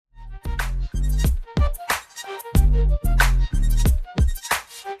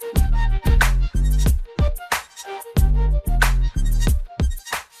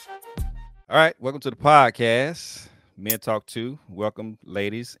All right, welcome to the podcast, Men Talk 2. Welcome,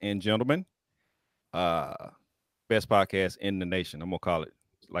 ladies and gentlemen. Uh, Best podcast in the nation. I'm gonna call it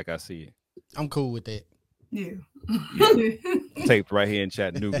like I see it. I'm cool with that. Yeah. Yeah, taped right here in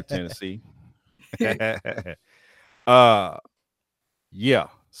Chattanooga, Tennessee. uh, yeah.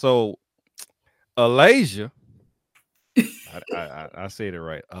 So, Alasia, I said it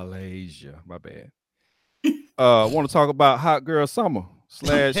right. Alasia, my bad. Want to talk about Hot Girl Summer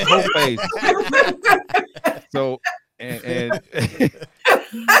slash Hope Phases. So, and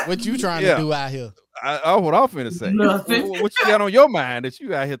What you trying yeah. to do out here? What I'm finna say. Nothing. What you got on your mind that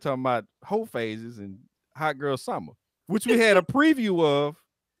you out here talking about whole phases and hot girl summer, which we had a preview of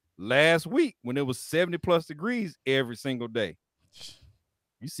last week when it was 70 plus degrees every single day.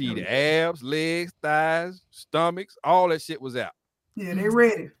 You see the abs, legs, thighs, stomachs, all that shit was out. Yeah, they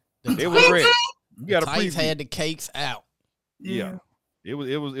ready. They were ready. You got a Tights preview. had the cakes out. Yeah. It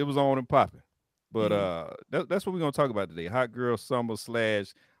was on and popping. But that's what we're gonna talk about today. Hot girl summer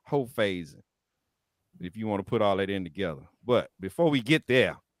slash whole phasing. If you want to put all that in together. But before we get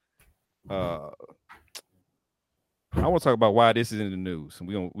there, I want to talk about why this is in the news.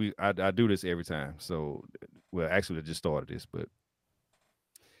 And I do this every time. So well, actually I just started this, but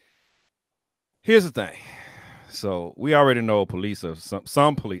here's the thing. So we already know police are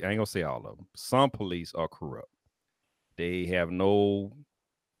some police, I ain't gonna say all of them. Some police are corrupt. They have no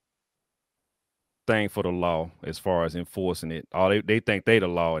thing for the law as far as enforcing it. All they think they the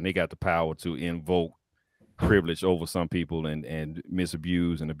law and they got the power to invoke privilege over some people and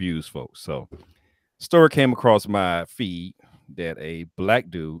misabuse and abuse folks. So story came across my feed that a black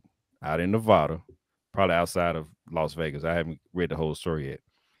dude out in Nevada, probably outside of Las Vegas. I haven't read the whole story yet.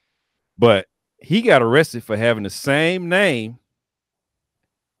 But he got arrested for having the same name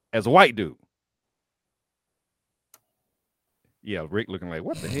as a white dude. Yeah, Rick looking like,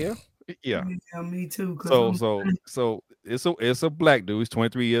 what the hell? Yeah. Me too. So it's a black dude. He's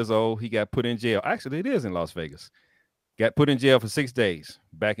 23 years old. He got put in jail. Actually, it is in Las Vegas. Got put in jail for 6 days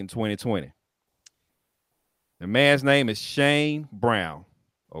back in 2020. The man's name is Shane Brown.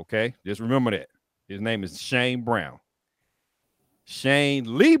 Okay, just remember that. His name is Shane Brown.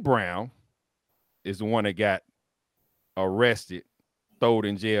 Shane Lee Brown is the one that got arrested, thrown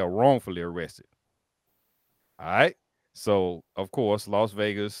in jail, wrongfully arrested. All right. So of course, Las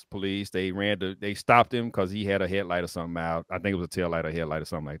Vegas police they stopped him because he had a headlight or something out. I think it was a tail light or headlight or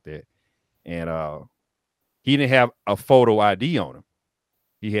something like that. And he didn't have a photo ID on him.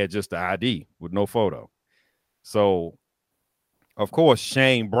 He had just the ID with no photo. So of course,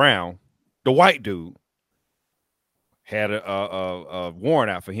 Shane Brown, the white dude, had a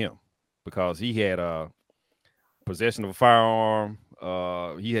warrant out for him because he had possession of a firearm.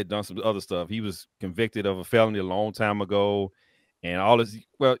 He had done some other stuff. He was convicted of a felony a long time ago, and all this.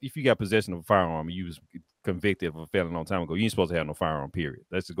 Well, if you got possession of a firearm, you was convicted of a felony a long time ago. You ain't supposed to have no firearm. Period.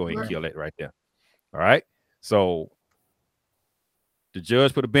 Let's just go ahead and kill that right there. All right. So the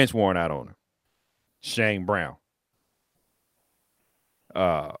judge put a bench warrant out on him. Shane Brown.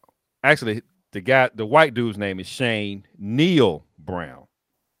 Actually, the white dude's name is Shane Neil Brown.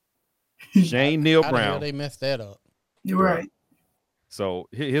 Shane Neil How the hell Brown. they messed that up? You're right. So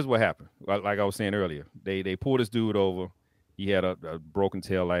here's what happened. Like I was saying earlier, they pulled this dude over. He had a broken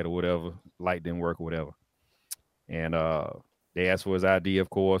tail light or whatever. Light didn't work or whatever. And they asked for his ID, of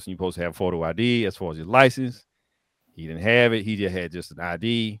course. And you're supposed to have photo ID as far as his license. He didn't have it. He just had just an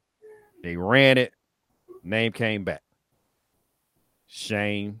ID. They ran it. Name came back.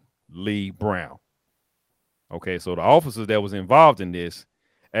 Shane Lee Brown. Okay, so the officers that was involved in this,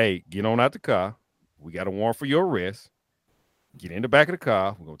 hey, get on out the car. We got a warrant for your arrest. Get in the back of the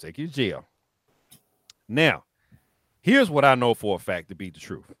car. We're going to take you to jail. Now, here's what I know for a fact to be the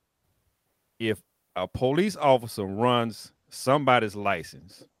truth. If a police officer runs somebody's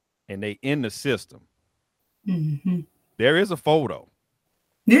license and they in the system, there is a photo.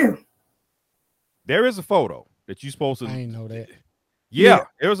 Yeah. There is a photo that you're supposed to. I ain't know that. Yeah,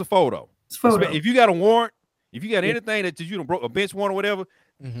 there's a photo. Photo. If you got a warrant, if you got anything that you broke a bench warrant or whatever,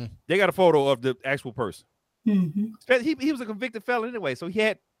 they got a photo of the actual person. He was a convicted felon anyway, so he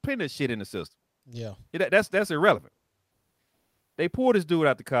had plenty of shit in the system. Yeah. That's irrelevant. They pulled this dude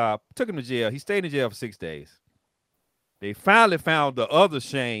out the car, took him to jail. He stayed in jail for 6 days. They finally found the other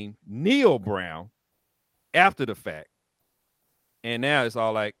Shane, Neil Brown, after the fact. And now it's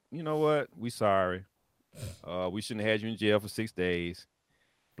all like, you know what? We sorry. We shouldn't have had you in jail for 6 days.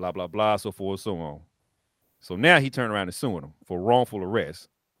 Blah, blah, blah, so forth, so on. So now he turned around and suing him for wrongful arrest,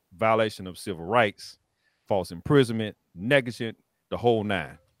 violation of civil rights, false imprisonment, negligent, the whole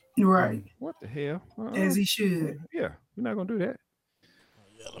nine. Right. What the hell? As he should. Yeah, we're not gonna do that.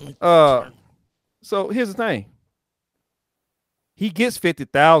 So here's the thing. He gets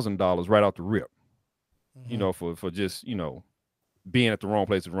 $50,000 right off the rip. You know, for just, you know, being at the wrong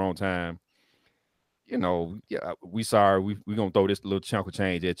place at the wrong time. You know, yeah, we sorry. We gonna throw this little chunk of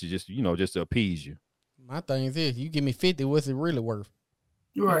change at you, just, you know, just to appease you. My thing is this: you give me 50, what's it really worth?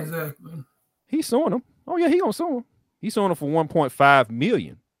 Right. Exactly. He's suing him. Oh yeah, he gonna sue him. He's suing him for 1.5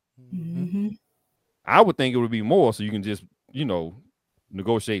 million. Mm-hmm. I would think it would be more, so you can just, you know,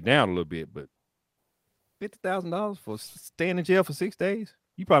 negotiate down a little bit. But $50,000 for staying in jail for 6 days.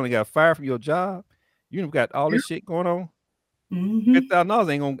 You probably got fired from your job. You got all this shit going on. Mm-hmm.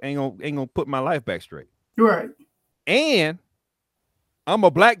 $50,000 ain't gonna put my life back straight. Right. And I'm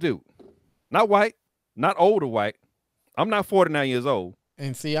a black dude, not white, not older white. I'm not 49 years old.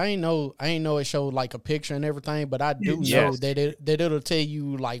 And see, I ain't know it showed like a picture and everything, but I do know Yes. that it'll tell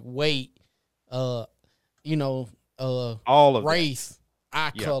you like weight, you know, All of race,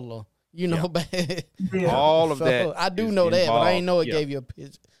 eye Yeah. color, you know, that. Yeah. All of so that. I do is know that, but I ain't know it involved. gave you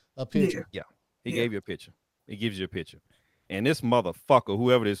a picture. He Yeah. gave you a picture. It gives you a picture. And this motherfucker,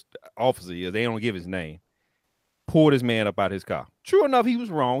 whoever this officer is, they don't give his name, pulled this man up out of his car. True enough, he was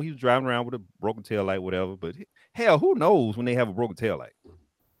wrong. He was driving around with a broken tail light, whatever. But hell, who knows when they have a broken tail light?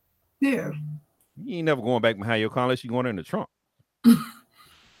 Yeah. You ain't never going back behind your car unless you're going in the trunk. And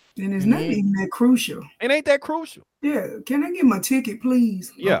it's not Mhm. even that crucial. It ain't that crucial. Yeah. Can I get my ticket,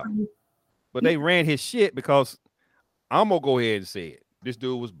 please? Yeah. Okay. But they ran his shit because I'm going to go ahead and say it. This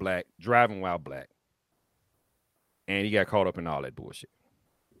dude was black, driving while black. And he got caught up in all that bullshit.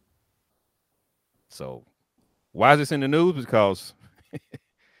 So why is this in the news? Because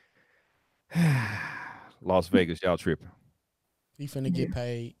Las Vegas, y'all tripping. He finna get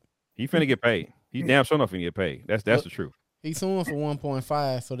paid. He finna get paid. He damn sure enough finna get paid. That's the truth. He's suing for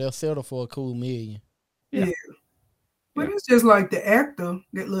 1.5, so they'll settle for a cool $1 million. Yeah. But it's just like the actor,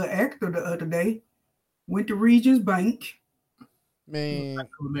 that little actor the other day, went to Regions Bank, Man,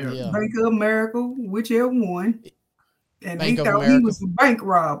 America. yeah. Bank of America, whichever one, and Bank they of thought he America. was a bank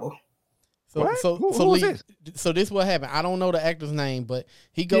robber. So What? so Who so was Lee, this? so this what happened. I don't know the actor's name, but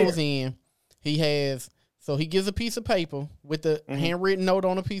he goes in. He gives a piece of paper with the handwritten note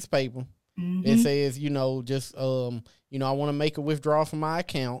on a piece of paper. Mhm. It says, you know, just you know, I want to make a withdrawal from my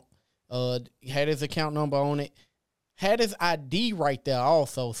account. Had his account number on it. Had his ID right there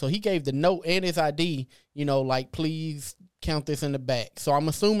also. So he gave the note and his ID, you know, like, please count this in the back. So I'm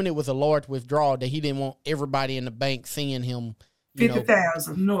assuming it was a large withdrawal that he didn't want everybody in the bank seeing him, you know,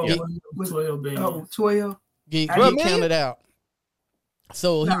 50,000. No, Yeah. it was 12 billion. Oh, 12. get Well, counted out.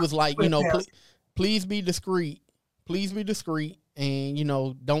 So he Nah, was like, you know, 12,000. please be discreet. Please be discreet. And, you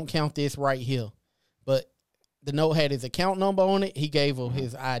know, don't count this right here. But the note had his account number on it. He gave him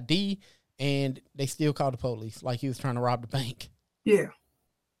his ID, and they still called the police like he was trying to rob the bank. Yeah.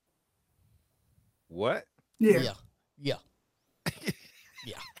 What? Yeah.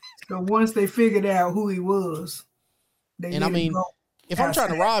 Yeah. So once they figured out who he was, they And I let him mean, go. If I'm trying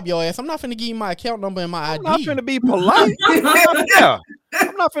to rob your ass, I'm not finna give you my account number and my I'm ID. not finna be polite. Yeah.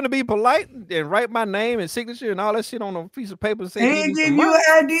 I'm not finna be polite and write my name and signature and all that shit on a piece of paper and say, And give give me some you money.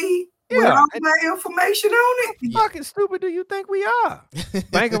 an ID with Yeah. all my information on it. How fucking stupid do you think we are?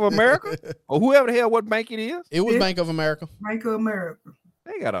 Bank of America? Or whoever the hell what bank it is? It was Yeah. Bank of America. Bank of America.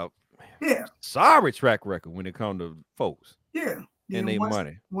 They got a Yeah. sorry track record when it comes to folks Yeah. and Then their once-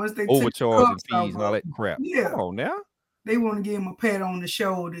 money. Once they took the Overcharge and cuffs off fees and all of that crap. Yeah. Come on now. they want to give him a pat on the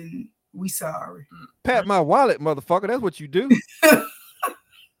shoulder and we sorry. Pat my wallet, motherfucker. That's what you do.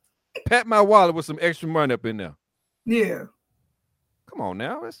 Pat my wallet with some extra money up in there. Yeah. Come on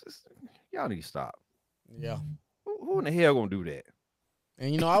now. Y'all need to stop. Yeah. Who in the hell gonna do that?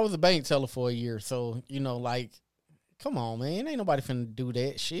 And, you know, I was a bank teller for a year. So, you know, like, come on, man. Ain't nobody finna do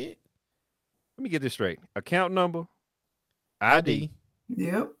that shit. Let me get this straight. Account number, ID.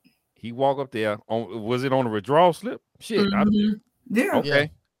 Yep. He walk up there. Was it on a withdrawal slip? Shit. Mhm. Yeah.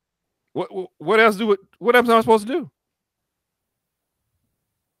 Okay. What else what else am I supposed to do?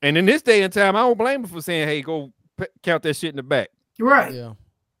 And in this day and time, I don't blame him for saying, "Hey, go count that shit in the back." Right. Yeah.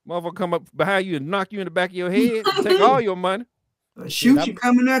 Motherfucker come up behind you and knock you in the back of your head, and take all your money. Shoot I'm- you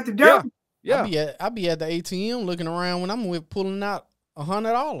coming out the door. Yeah. I be at the ATM looking around when I'm pulling out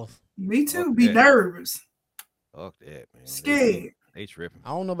 $100. Me too. Fuck Be that. nervous. Fuck that, man. Scared. They tripping. I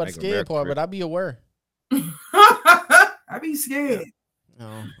don't know about Bank the of scared America part, trip. but I be aware. I be scared. No,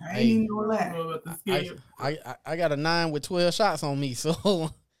 I ain't hey, even gonna I don't know lie. about the scale. I got a 9 with 12 shots on me, so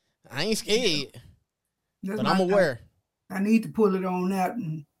I ain't scared. That's But my I'm thing. aware. I need to pull it on out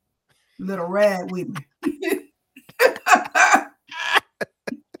and let her ride with me.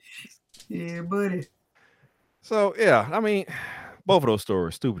 Yeah, buddy. So yeah, I mean, both of those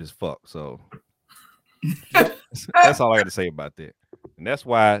stories stupid as fuck. So That's all I got to say about that. And that's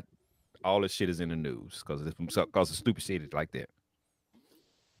why all this shit is in the news, because of stupid shit like that.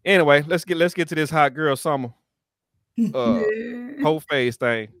 Anyway, let's get to this hot girl summer whole phase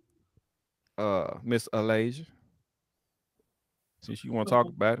thing. Miss Alasia, since you want to talk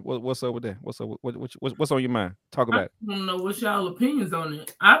about it, what's up with that? What's up? What's on your mind? Talk about it. I don't know what's y'all opinions on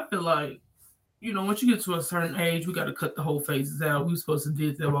it. I feel like, once you get to a certain age, we got to cut the whole phases out. We were supposed to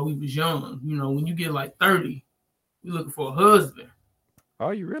do that while we was young. When you get like 30, you're looking for a husband.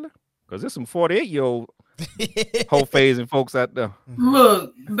 Are you really? Because there's some 48-year-old whole phasing folks out there.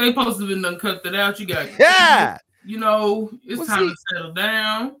 Look, they supposed to have done cut that out. You got it's time to settle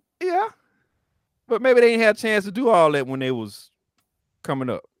down. Yeah. But maybe they didn't have a chance to do all that when they was coming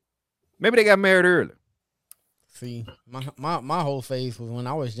up. Maybe they got married early. See, my whole phase was when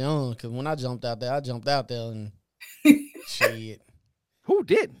I was young, because when I jumped out there and shit. Who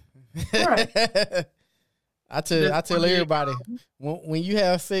didn't? Right. I tell everybody, when you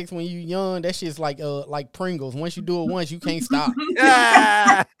have sex when you young, that shit's like Pringles. Once you do it once, you can't stop.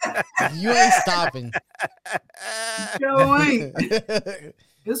 You ain't stopping. Yo, ain't.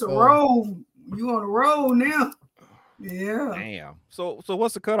 It's a roll. You on a roll now. Yeah. Damn. So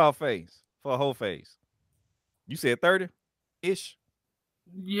what's the cutoff phase for a whole phase? You said 30-ish?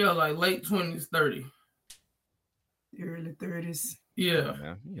 Yeah, like late 20s, 30. Early 30s.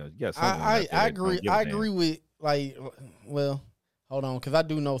 Yeah. I agree. I agree with well, hold on, because I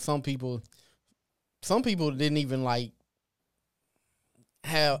do know some people didn't even like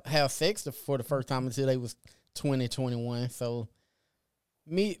have sex for the first time until they was 20, 21. So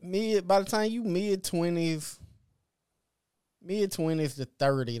mid by the time you mid-20s to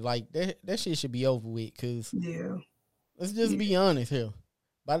 30, like that shit should be over with. Because let's just be honest here.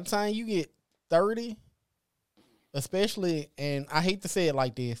 By the time you get 30, especially, and I hate to say it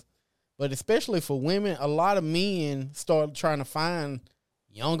like this, but especially for women, a lot of men start trying to find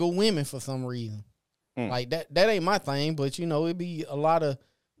younger women for some reason. Like that ain't my thing, but it'd be a lot of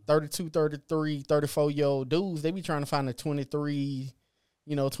 32, 33, 34-year-old dudes. They be trying to find a 23,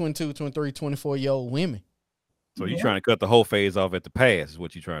 22, 23, 24-year-old women. So you trying to cut the whole phase off at the pass is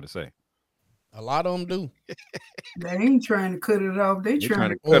what you trying to say. A lot of them do. They ain't trying to cut it off. They trying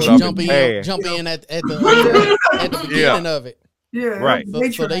to cut it off jump in at the beginning of it. Yeah, right.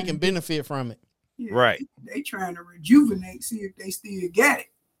 So they can benefit from it. Yeah, right. They trying to rejuvenate, see if they still got it.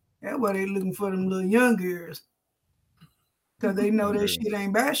 That's why they looking for them little young girls. Because they know that shit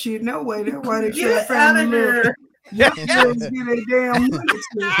ain't bad shit no way. That's why they trying to find them little young girls to get their damn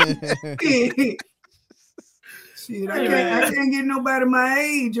money. Shit, I can't get nobody my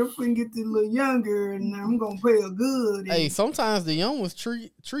age. I'm finna get this little younger, and I'm gonna pay a good. Hey, sometimes the young ones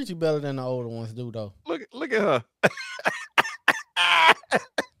treat you better than the older ones do, though. Look at her.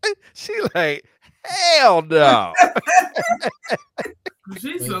 She like, hell no.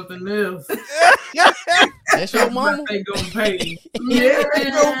 She's something else. That's your mama. They gonna pay. Yeah, they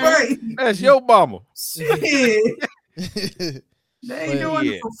gonna pay. That's your mama. Shit. They ain't doing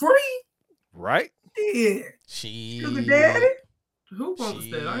it for free, right? Yeah. Sugar daddy. Who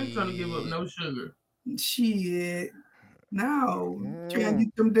wants that? I ain't trying to give up no sugar. Shit. No, trying to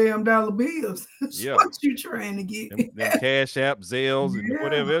get them damn dollar bills. Yeah. What you trying to get? Them Cash App, Zelles, and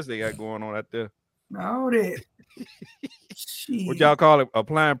whatever else they got going on out there. All that. Shit. What y'all call it?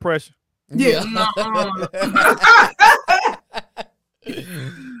 Applying pressure? Yeah.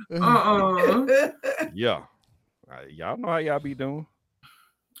 Yeah. Y'all know how y'all be doing.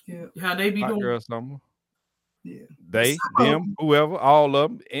 Yeah. How they be doing? Girl summer. Yeah. They, them, whoever, all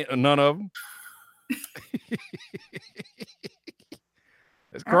of them, none of them.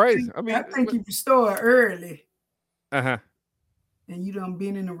 It's crazy. I think if you start early, and you done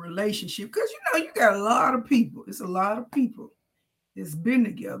been in a relationship, because you got a lot of people. It's a lot of people that's been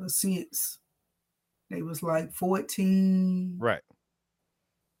together since they was like 14. Right.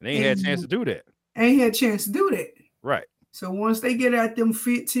 They ain't had a chance to do that. Ain't had a chance to do that. Right. So once they get out them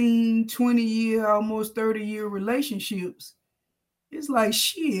 15, 20-year, almost 30-year relationships, it's like,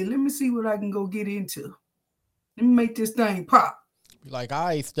 shit, let me see what I can go get into. Let me make this thing pop. Like, all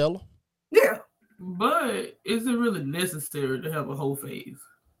right, Stella. Yeah. But is it really necessary to have a whole phase?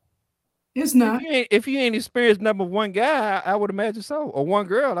 It's not. If you ain't experienced number one guy, I would imagine so. Or one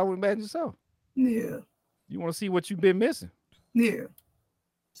girl, I would imagine so. Yeah. You want to see what you've been missing. Yeah.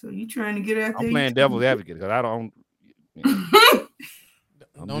 So you trying to get out there. I'm playing devil's advocate because I don't.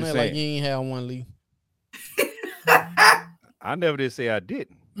 Don't act like you ain't had one, Lee. I never did say I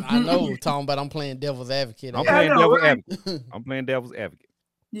didn't. I know, talking about I'm playing devil's advocate. I'm playing devil's advocate. I'm playing devil's advocate.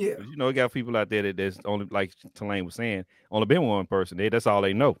 Yeah. You got people out there that's only, like Tulane was saying, only been one person. That's all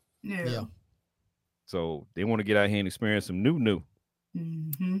they know. Yeah. So they want to get out here and experience some new,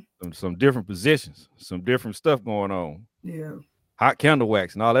 Mm-hmm. some different positions, some different stuff going on. Yeah. Hot candle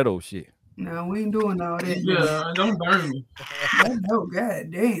wax and all that old shit. No, we ain't doing all that. Yeah, don't burn me. No,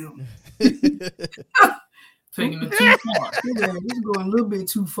 god damn. Taking it too far. Yeah, it's going a little bit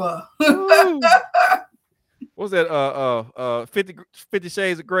too far. What's that? 50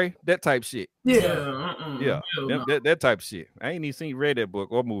 Shades of Grey? That type shit. Yeah. Yeah, Hell no. that type of shit. I ain't even read that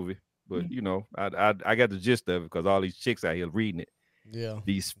book or movie, but you know, I got the gist of it because all these chicks out here reading it. Yeah.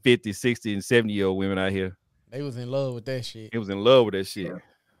 These 50, 60, and 70-year-old women out here. They was in love with that shit. It was in love with that shit.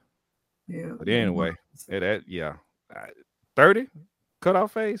 Yeah. But anyway, yeah. 30, cut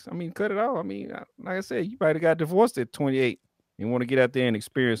off face. I mean, cut it off. I mean, like I said, you probably got divorced at 28 and want to get out there and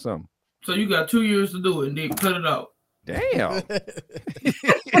experience something. So you got 2 years to do it and then cut it out. Damn.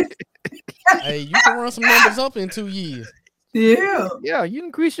 Hey, you can run some numbers up in 2 years. Yeah. Yeah, you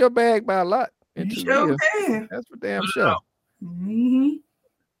increase your bag by a lot in You 2 sure years. can. That's for damn Cut it sure. out. Mm-hmm.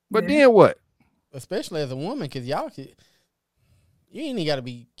 But Yeah. then what? Especially as a woman, because y'all could, you ain't even got to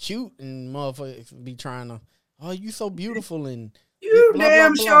be cute and motherfuckers be trying to, oh, you so beautiful and You blah,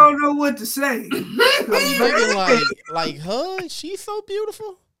 damn blah, sure know what to say. thinking like her, she's so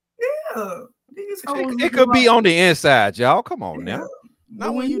beautiful. Yeah. These hoes It could be on the inside, y'all. Come on now. Not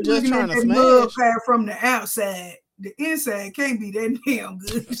But when you just looking trying at to that mud smash. pie from the outside, the inside can't be that damn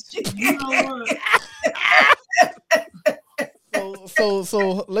good. You know what?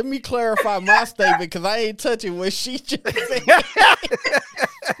 So let me clarify my statement because I ain't touching what she just said.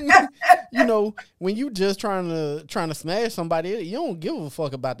 You know, when you just trying to smash somebody, you don't give a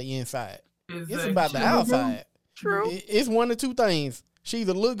fuck about the inside. It's about the outside. True. It's one of two things. She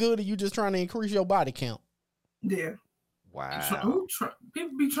either look good or you just trying to increase your body count. Yeah. Wow.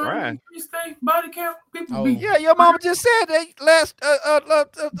 People be trying to increase their body count. People Oh. be Yeah, your mama just said that last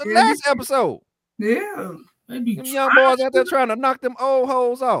Yeah. last episode. Yeah. they be Them young boys out there trying to knock them old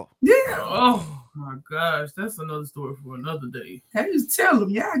hoes off. Yeah. Oh my gosh, that's another story for another day. I just tell them,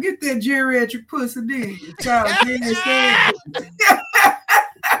 y'all get that geriatric pussy then. Child,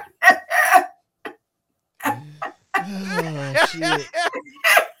 Oh, shit.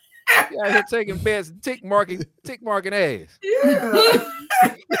 You out here taking bets and tick marking ass. Yeah.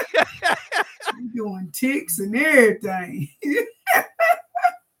 You doing ticks and everything.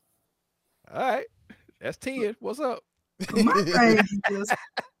 All right. That's 10. What's up? My thing is,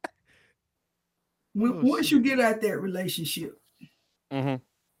 Oh, once shit. you get out that relationship Mm-hmm.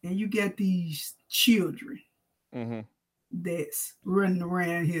 and you get these children Mm-hmm. that's running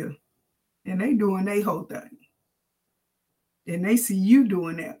around here and they doing their whole thing. And they see you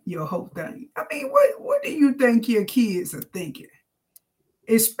doing that, your whole thing. I mean, what do you think your kids are thinking?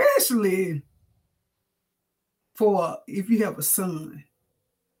 Especially for if you have a son.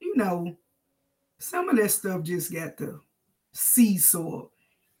 You know, some of that stuff just got the seesaw.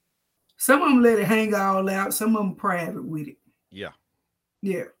 Some of them let it hang all out. Some of them private with it. Yeah.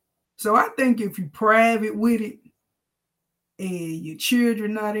 Yeah. So I think if you private with it and your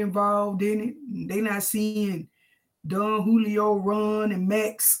children not involved in it, and they not seeing Don Julio, Ron, and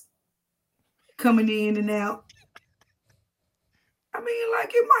Max coming in and out, I mean, like,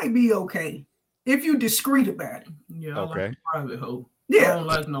 it might be okay if you discreet about it. Yeah, I Okay. like a private hoe. I Yeah. don't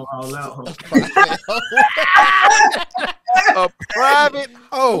like no all out hoe. A private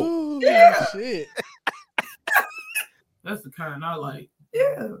hoe. Ooh, Yeah. shit. That's the kind I like.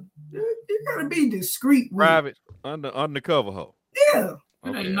 Yeah. You gotta be discreet with it. Private undercover hoe. Yeah. It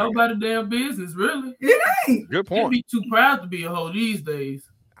Okay, ain't nobody damn business, really. It ain't. Good They point. be too proud to be a hoe these days.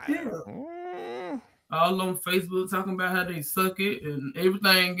 Yeah. Mm, All on Facebook talking about how they suck it and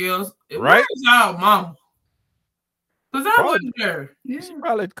everything else. Right. Where's y'all mama? Because I Probably. wasn't there. Yeah. She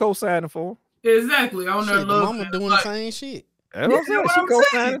probably co-signing for him. Exactly. On Shit, there the looking mama doing like, the same shit. That's what I'm Yeah, saying. what She I'm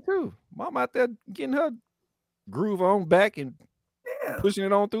co-signing too. Mom out there getting her groove on back and Yeah. pushing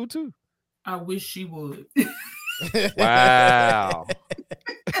it on through too. I wish she would. Wow.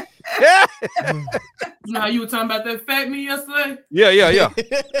 You know how you were talking about that fat me yesterday? yeah.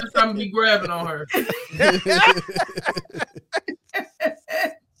 That's how I'm be grabbing on her.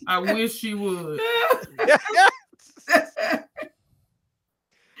 I wish she would.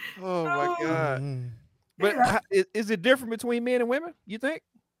 Oh my God. Mhm. But Yeah. is it different between men and women? You think?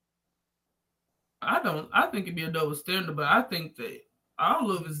 I think it'd be a double standard, but I think that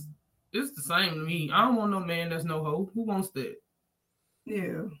all of it's the same to me. I don't want no man that's no hoe. Who wants that?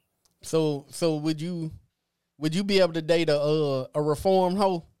 Yeah. So would you be able to date a reformed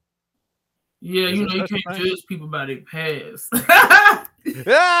hoe? Yeah, Is you it know you such a can't thing? judge people by their past.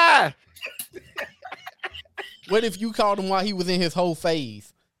 Ah! What if you called him while he was in his whole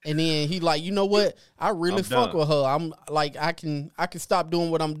phase? And then he like, you know what? I really I'm fuck done. with her. I'm like, I can stop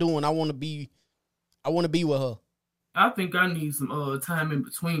doing what I'm doing. I want to be with her. I think I need some time in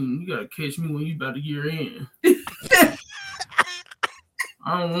between. You gotta catch me when you about a year in.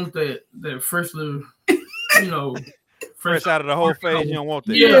 I don't want that fresh little, Fresh out of the whole phase, you don't want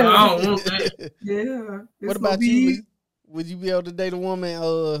that. Yeah, I don't want that. Yeah. What about you, Lee? Would you be able to date a woman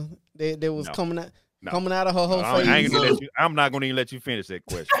that was No. coming out No. coming out of her whole phase? I ain't gonna let you. I'm not gonna even let you finish that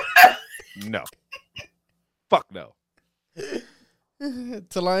question. No. Fuck no.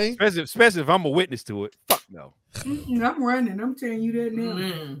 Tulane? Especially if I'm a witness to it. Fuck no. I'm running. I'm telling you that now.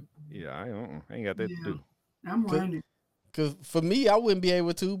 Man. Yeah, I ain't got that to do. I'm running. Because for me, I wouldn't be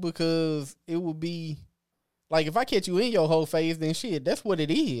able to, because it would be like, if I catch you in your whole phase, then shit, that's what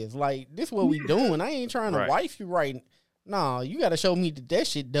it is. Like, this what we doing. I ain't trying to Right. wife you right. Nah, you got to show me that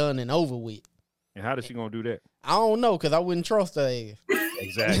shit done and over with. And how is she gonna do that? I don't know, because I wouldn't trust her ass.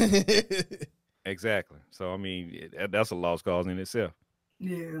 Exactly. Exactly. So I mean, that's a lost cause in itself.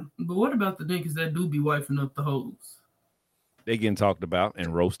 Yeah. But what about the niggas that do be wifing up the hoes? They getting talked about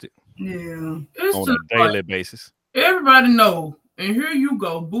and roasted Yeah. It's on just a daily like, basis. everybody know, and here you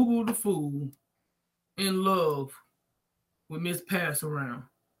go, Boo Boo the Fool, in love with Miss Pass Around.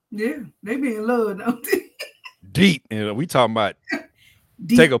 Yeah. They be in love, don't they? Deep, and we talking about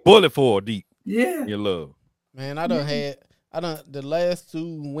Deep. take a bullet for a deep. Yeah. Your love. Man, I done the last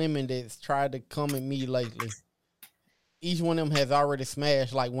two women that's tried to come at me lately, each one of them has already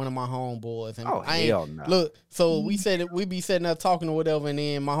smashed like one of my homeboys. And Oh, I ain't, hell no. Look, so we said it, we be sitting there talking or whatever, and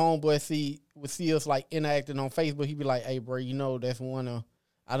then my homeboy would see us like interacting on Facebook. He'd be like, "Hey, bro, you know that's one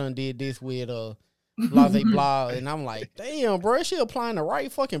I done did this with blah blah blah," and I'm like, "Damn, bro, she applying the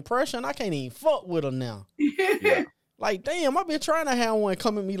right fucking pressure, and I can't even fuck with her now." Yeah. Like, damn, I've been trying to have one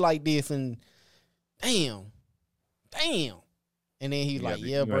come at me like this, and damn. And then he's like,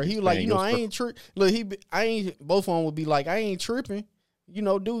 "Yeah, bro." He was like, "I ain't Look, I ain't. Both of them would be like, "I ain't tripping."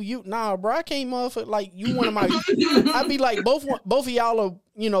 Dude, nah, bro, I came off like you one of my. I'd be like, both of y'all are,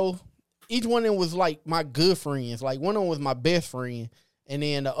 each one of them was like my good friends. Like, one of them was my best friend, and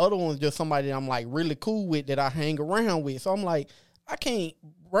then the other one was just somebody that I'm like really cool with, that I hang around with. So I'm like, I can't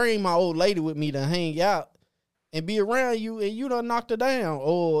bring my old lady with me to hang out and be around you, and you done knocked her down,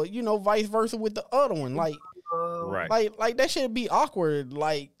 or vice versa with the other one. Like, Right. like that should be awkward.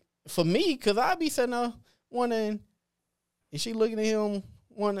 Like, for me, because I'd be sitting there wondering, is she looking at him?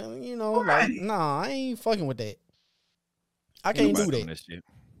 Wondering, like, nah, I ain't fucking with that. I can't do that. Shit.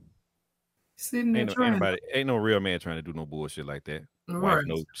 Sitting there trying. Ain't no real man trying to do no bullshit like that. Right. Wife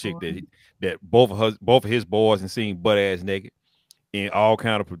no chick that both of his boys and seen butt ass naked in all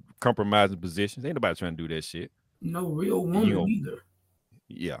kind of compromising positions. Ain't nobody trying to do that shit. No real woman either.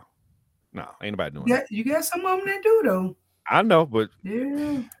 Yeah. No, ain't nobody doing that. You got some of them that do though. I know, but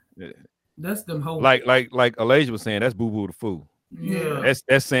yeah. That's them whole like Elijah was saying, that's Boo Boo the Fool. Yeah.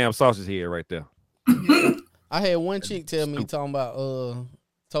 That's Sam Sausage Head right there. I had one chick tell me,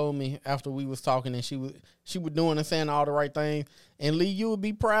 told me after we was talking, and she was doing and saying all the right things. And Lee, you would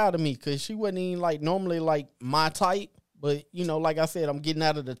be proud of me, because she wasn't even like normally like my type, but like I said, I'm getting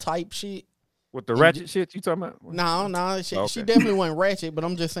out of the type shit. With the ratchet shit you talking about? No, she definitely wasn't ratchet, but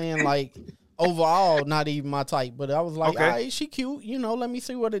I'm just saying, like, overall, not even my type. But I was like, all right, she cute, let me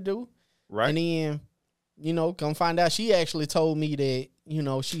see what it do. Right. And then, come find out, she actually told me that,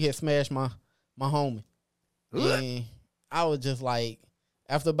 she had smashed my homie. And I was just like,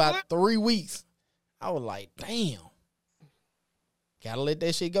 after about 3 weeks, I was like, damn. Gotta let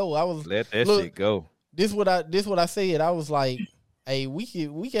that shit go. Shit go. This what I said. I was like, hey, we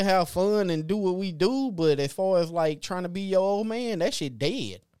can have fun and do what we do, but as far as like trying to be your old man, that shit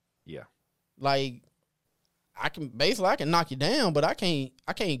dead. Yeah. Like, I can knock you down, but I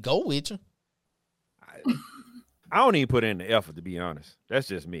can't go with you. I don't even put in the effort, to be honest. That's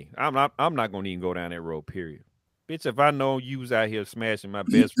just me. I'm not gonna even go down that road, period. Bitch, if I know you was out here smashing my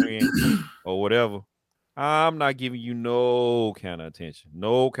best friend or whatever, I'm not giving you no kind of attention,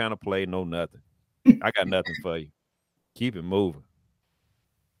 no kind of play, no nothing. I got nothing for you. Keep it moving.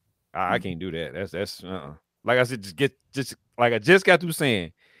 I can't do that. That's like I said, just like I just got through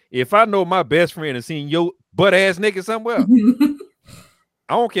saying, if I know my best friend has seen your butt ass naked somewhere,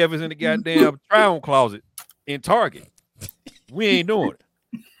 I don't care if it's in the goddamn try-on closet in Target. We ain't doing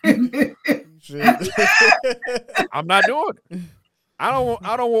it. I'm not doing it. I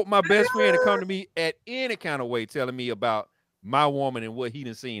don't want my best friend to come to me at any kind of way telling me about my woman and what he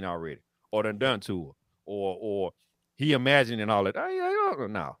done seen already or done to her or he imagined and all that.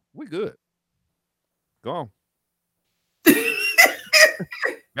 No, we good. Go on.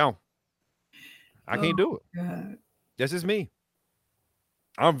 No. I can't do it. God. That's just me.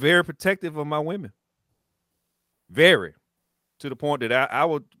 I'm very protective of my women. Very. To the point that I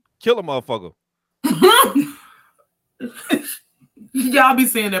would kill a motherfucker. Y'all be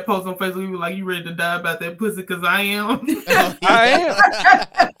seeing that post on Facebook. You like, you ready to die about that pussy? Because I am. I am.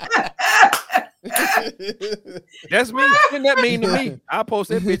 That's me. Didn't that mean to me? I post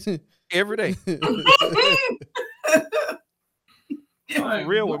that bitch every day. For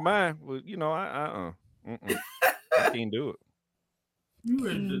real with mine. Well, you know, I can't do it. You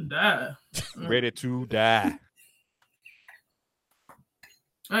ready to die? Ready to die.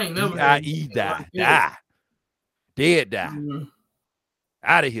 I ain't never. D-I-E, die. Die. Dead, die. Mm-hmm.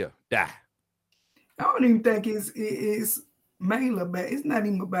 Out of here, die. I don't even think it's mainly about. It's not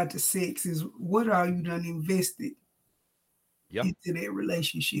even about the sex. It's what are you done invested into that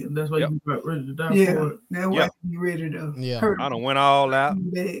relationship. That's why you ready to die for it. That's why you ready to hurt. I done went all out,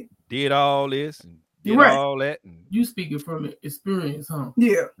 did all this, and did all that. And you speaking from experience, huh?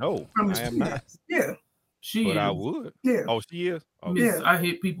 Yeah. No, I am not. Yeah. She but is. I would. Yeah. Oh, she is? Oh, yeah. I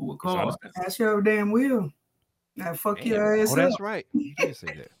hit people with cars. I sure damn will. I fuck your ass up. Oh, that's right. You did say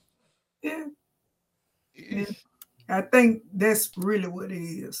that. Yeah. I think that's really what it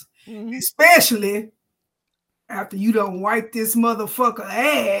is. Mm-hmm. Especially after you don't wipe this motherfucker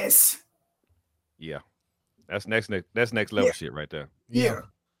ass. Yeah. That's next level shit right there. Yeah.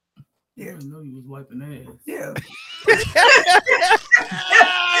 I didn't know you was wiping ass. Yeah.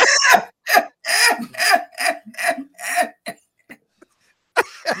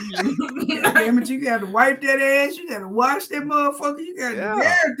 Damn it, you gotta wipe that ass, you gotta wash that motherfucker, you gotta do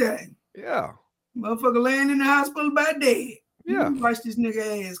everything. Yeah. Motherfucker laying in the hospital by dead. Yeah. You watch this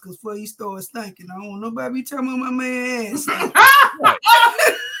nigga ass because before he starts thinking, I don't want nobody be talking about my man ass.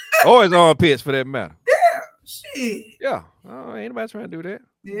 Or his armpits for that matter. Yeah. Shit. Yeah. Oh, ain't nobody trying to do that.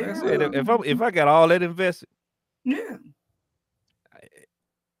 Yeah. Like I said, if I got all that invested, yeah,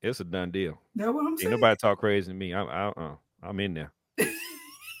 it's a done deal. That's what I'm saying. Ain't nobody talk crazy to me. I'm in there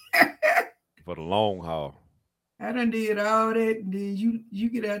for the long haul. I done did all that, and then you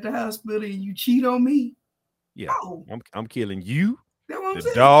get out the hospital and you cheat on me. Yeah, I'm killing you,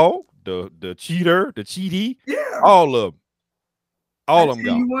 the dog, the cheater, the cheatee, all of them. All of them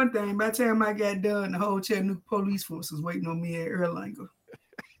gone. You one thing, by the time I got done, the whole Chattanooga police force was waiting on me at Erlanger.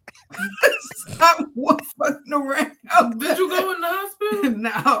 Stop fucking around. Did you go in the hospital?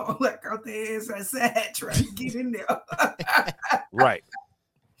 No, like out the ass outside trying to get in there. Right.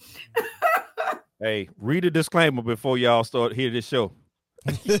 Hey, read a disclaimer before y'all start hear this show.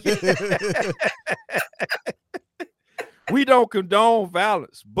 We don't condone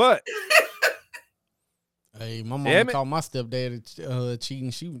violence, but hey, my mom called my stepdad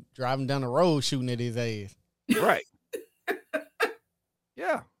cheating. She was driving down the road shooting at his ass. Right.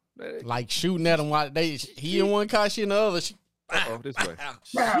 Yeah. Like shooting at him while he in one car, she in the other. She, this way.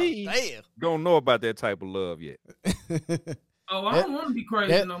 She don't know about that type of love yet. Oh, I don't want to be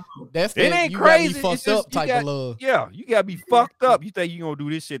crazy no more. That's it ain't crazy. Fucked up type of love. Yeah, you gotta be fucked up. You think you gonna do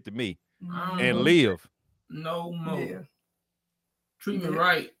this shit to me and live? No more. Yeah. Treat me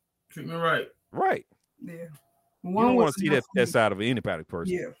right. Treat me right. Right. Yeah. You don't want to see that side of anybody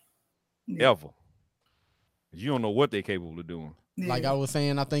person. Yeah. Ever. You don't know what they're capable of doing. Yeah. Like I was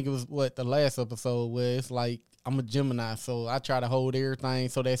saying, I think it was the last episode where it's like I'm a Gemini, so I try to hold everything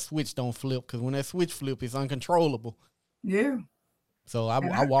so that switch don't flip. Because when that switch flip, it's uncontrollable. Yeah. So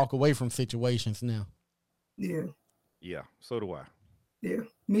I walk away from situations now. Yeah. Yeah. So do I. Yeah.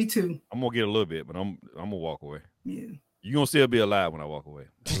 Me too. I'm gonna get a little bit, but I'm gonna walk away. Yeah. You gonna still be alive when I walk away.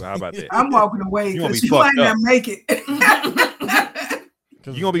 How about that? I'm walking away because you might not make it.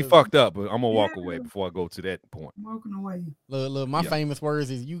 You're gonna be fucked up, but I'm gonna walk away before I go to that point. I'm walking away. Look, my famous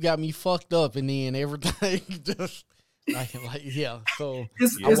words is you got me fucked up, and then everything just so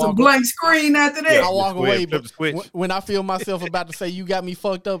it's a blank screen after that. I walk away, but when I feel myself about to say you got me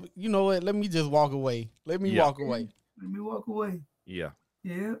fucked up, you know what? Let me just walk away. Let me walk away. Let me walk away. Yeah.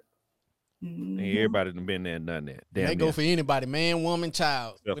 Yeah. Mm-hmm. Ain't everybody done been there and done that. Damn, they go for anybody, man, woman,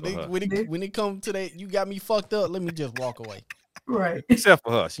 child. When it comes to that, you got me fucked up. Let me just walk away. Right. Except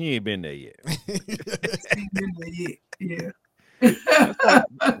for her, she ain't been there yet. Yeah.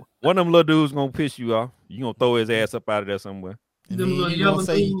 One of them little dudes gonna piss you off. You gonna throw his ass up out of there somewhere. Them little yellow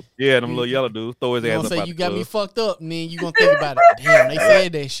dudes. Yeah, them little yellow dudes. Throw his ass up out you got me fucked up, and then you gonna think about it. Damn, they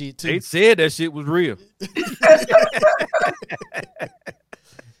said that shit too. They said that shit was real.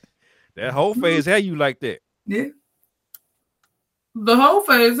 That whole phase had you like that. Yeah. The whole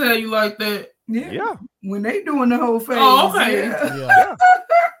phase had you like that. Yeah. When they doing the whole phase. Oh, okay.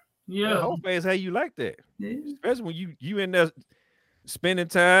 Yeah. The whole phase had you like that. Yeah. Especially when you in there spending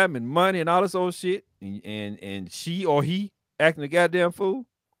time and money and all this old shit, and she or he acting a goddamn fool.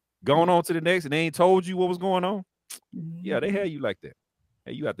 going on to the next, and they ain't told you what was going on. Mm-hmm. Yeah, they had you like that.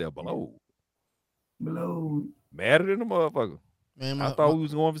 Hey, you out there below. Madder than a motherfucker. Man, I thought we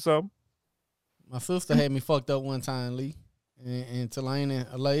was going for something. My sister had me fucked up one time, Lee, in Tulane and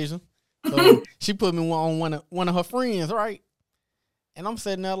Alasia. So she put me on one of her friends, right? And I'm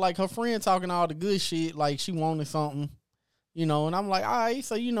sitting there like her friend talking all the good shit, like she wanted something, you know. And I'm like, all right,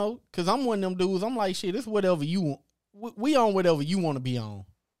 so you know, cause I'm one of them dudes. I'm like, shit, it's whatever you want. We on whatever you want to be on.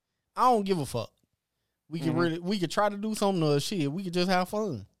 I don't give a fuck. We could try to do something or shit. We could just have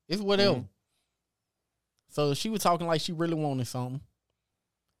fun. It's whatever. Mm-hmm. So she was talking like she really wanted something.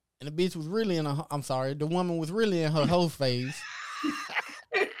 And the bitch was really the woman was really in her whole phase.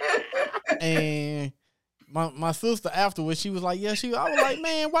 And my sister afterwards, she was like, I was like,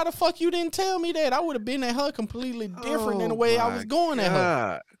 man, why the fuck you didn't tell me that? I would have been at her completely different in the way I was going at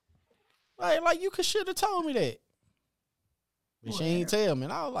her. Like you should have told me that. But she ain't tell me.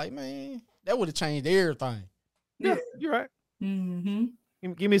 And I was like, man, that would have changed everything. Yeah, you're right.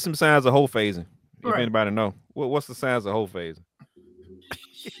 Mm-hmm. Give me some signs of whole phasing. If anybody know. What's the signs of whole phasing?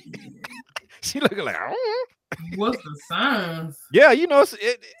 She looking like, what's the signs? Yeah, you know,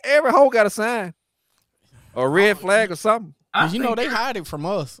 every hoe got a sign. A red flag or something. Cause you know they hide it from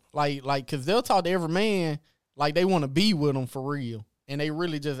us. Like, cause they'll talk to every man like they want to be with them for real. And they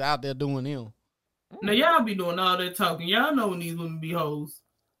really just out there doing them. Now y'all be doing all that talking. Y'all know when these women be hoes.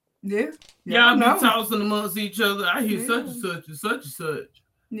 Yeah. Y'all be tossing amongst each other. I hear such and such and such and such.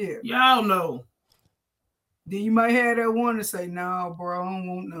 Yeah. Y'all know. Then you might have that one to say, nah, bro, I don't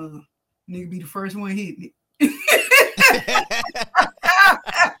want none. Nigga be the first one hitting it.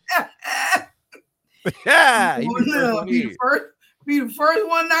 Yeah. Be the first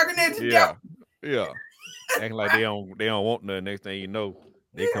one knocking at the door. Yeah. Acting like they don't want nothing. Next thing you know,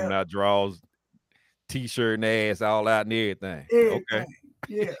 they coming out draws, t-shirt and ass all out and everything. Okay.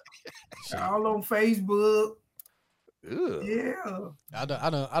 Yeah. All on Facebook. Ugh. Yeah. I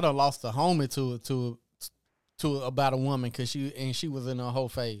done lost a homie to about a woman because she was in her whole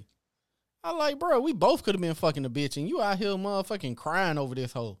phase. I like, bro, we both could have been fucking a bitch, and you out here motherfucking crying over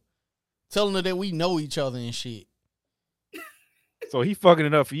this hoe, telling her that we know each other and shit. So he fucking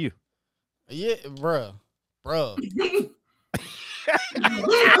it up for you? Yeah, bro. And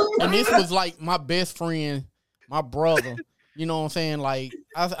this was like my best friend, my brother. You know what I'm saying? Like,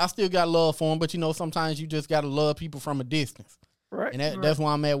 I still got love for him, but you know, sometimes you just gotta love people from a distance. Right. And that's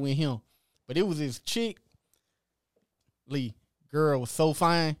why I'm at with him. But it was this chick, Lee, girl was so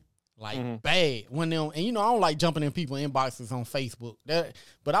fine, like bad. And you know, I don't like jumping in people's inboxes on Facebook.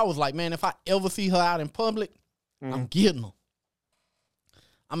 But I was like, man, if I ever see her out in public, I'm getting her.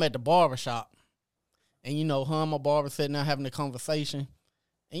 I'm at the barbershop, and you know, her and my barber sitting there having a conversation.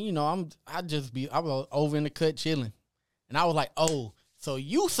 And you know, I was over in the cut chilling. And I was like, oh, so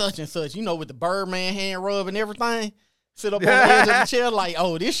you such and such, you know, with the Birdman hand rub and everything, sit up on the edge of the chair like,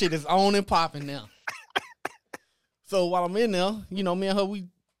 oh, this shit is on and popping now. So while I'm in there, you know, me and her, we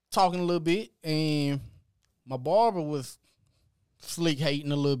talking a little bit, and my barber was slick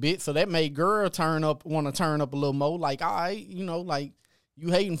hating a little bit. So that made girl want to turn up a little more. Like, all right, you know, like,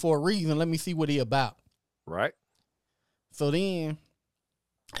 you hating for a reason. Let me see what he about. Right. So then,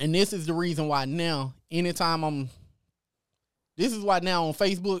 and this is the reason why now, anytime this is why now on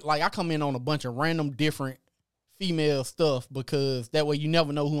Facebook, like I come in on a bunch of random different female stuff because that way you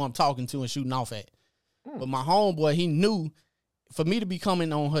never know who I'm talking to and shooting off at. But my homeboy, he knew for me to be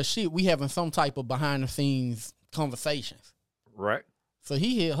coming on her shit, we having some type of behind the scenes conversations. Right. So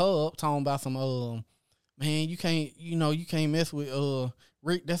he hit her up talking about some, man, you can't mess with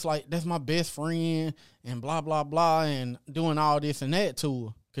Rick. That's my best friend and blah, blah, blah, and doing all this and that to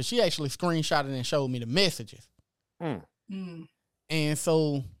her. Cause she actually screenshotted and showed me the messages. And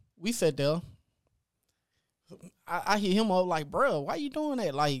so we sat there. I hit him up like, bro, why you doing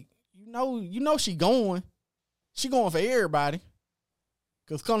that? Like, you know she going for everybody.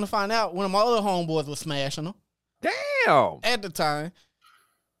 Cause come to find out, one of my other homeboys was smashing her. Damn. At the time,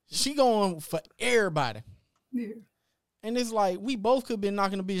 she going for everybody. Yeah. And it's like, we both could be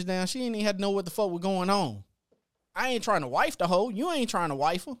knocking the bitch down. She ain't even had to know what the fuck was going on. I ain't trying to wife the hoe. You ain't trying to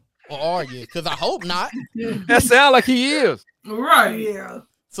wife her. Or are you? Because I hope not. That sound like he is. Right. Yeah.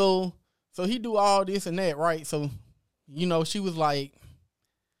 So he do all this and that, right? So, you know, she was like,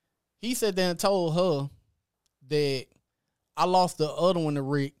 he sat there and told her that I lost the other one to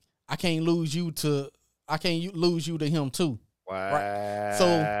Rick. I can't lose you to him too. Wow. Right?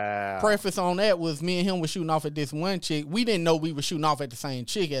 So preface on that was me and him was shooting off at this one chick. We didn't know we were shooting off at the same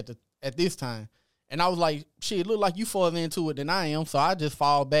chick at this time. And I was like, shit, it look like you further into it than I am. So I just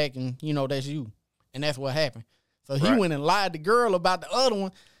fall back and, you know, that's you. And that's what happened. So he went and lied to girl about the other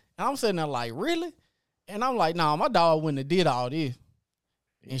one. And I'm sitting there like, really? And I'm like, nah, my dog wouldn't have did all this.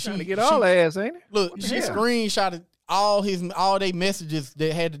 And she trying to get all ass, ain't it? Look, she screenshotted all they messages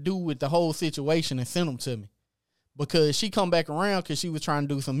that had to do with the whole situation and sent them to me. Because she come back around because she was trying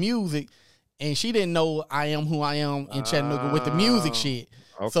to do some music and she didn't know I am who I am in Chattanooga with the music shit.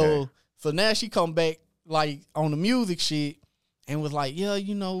 Okay. So now she come back like on the music shit and was like, yeah,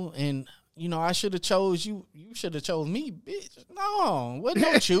 and I should have chose you. You should have chose me, bitch. No, wasn't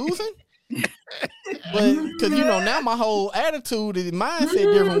no choosing. But because now my whole attitude and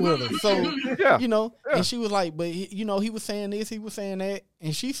mindset different with her. So and she was like, but he was saying this, he was saying that,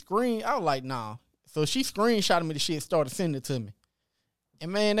 and she screamed. I was like, nah. So she screenshotted me the shit, started sending it to me,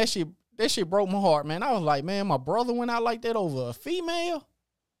 and man, that shit broke my heart, man. I was like, man, my brother went out like that over a female.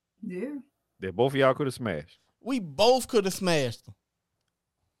 Yeah, that both of y'all could have smashed. We both could have smashed them.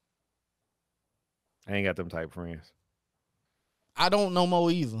 I ain't got them type of friends. I don't know more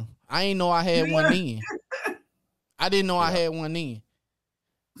either. I ain't know I had one then. I didn't know I had one then.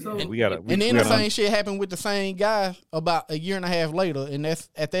 So and then the same shit happened with the same guy about a year and a half later. And that's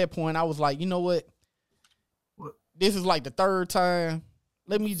at that point I was like, you know what? This is like the third time.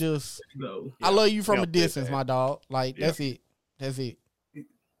 Let me just go. I love you from a distance, my dog. Like that's it. That's it.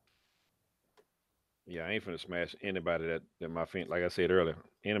 Yeah, I ain't finna smash anybody that my friend, like I said earlier,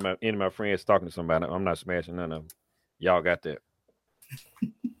 any of my friends talking to somebody, I'm not smashing none of them. Y'all got that.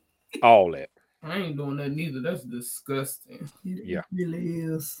 All that. I ain't doing that neither. That's disgusting. Yeah. It really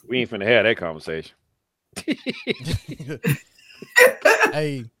is. We ain't finna have that conversation.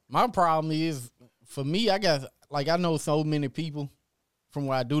 Hey, my problem is, for me, I know so many people from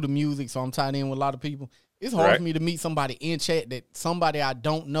where I do the music, so I'm tied in with a lot of people. It's hard for me to meet somebody in chat that somebody I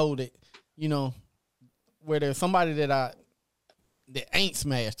don't know that, where there's somebody that ain't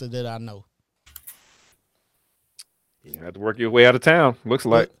smashed or that I know. You have to work your way out of town. Looks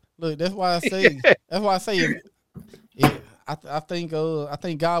like. Look, that's why I say. That's why I say. I think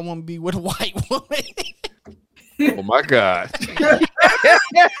God want to be with a white woman. Oh my God. I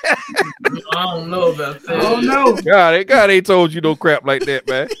don't know about that. Oh no. God ain't told you no crap like that,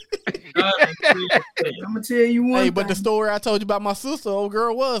 man. I'm gonna tell you one. Hey, but the story I told you about my sister, old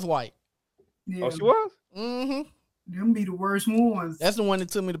girl, was white. Yeah. Oh, she was? Mm-hmm. Them be the worst ones. That's the one that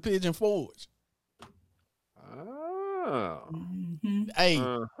took me to Pigeon Forge. Oh.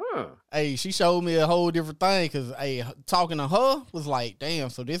 Mm-hmm. Hey, she showed me a whole different thing because, talking to her was like, damn,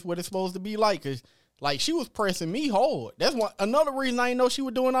 so this what it's supposed to be like? Because, like, she was pressing me hard. That's another reason I didn't know she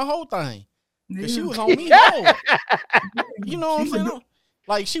was doing her whole thing. Because she was on me hard. You know what I'm saying?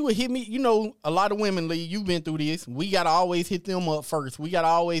 Like, she would hit me. A lot of women, Lee, you've been through this. We got to always hit them up first. We got to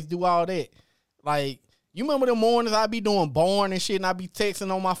always do all that. Like, you remember the mornings I be doing born and shit, and I be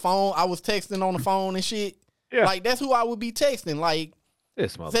texting on my phone? I was texting on the phone and shit. Yeah. Like, that's who I would be texting. Like,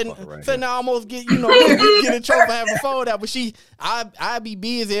 this motherfucker right here. I almost get, get in trouble for having the phone out. But I be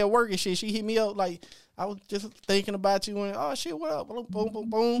busy at work and shit. She hit me up like, I was just thinking about you and, oh, shit, what up? Boom, boom, boom,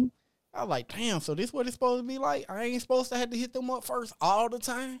 boom. I was like, damn, so this what it's supposed to be like? I ain't supposed to have to hit them up first all the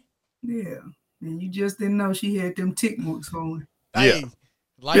time? Yeah. And you just didn't know she had them tick marks going. Hey,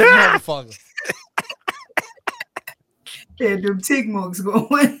 like a motherfucker. Had them tick marks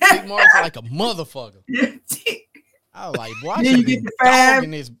going. Tick marks like a motherfucker. Yeah, tick. I was like, boy, I then you get the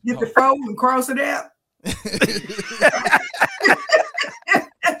 5, this get the 4 and cross it out.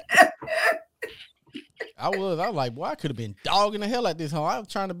 I was like, boy, I could have been dogging the hell out this home. I was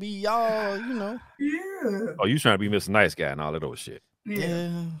trying to be y'all, Yeah. Oh, you trying to be Mr. Nice Guy and all that old shit. Yeah.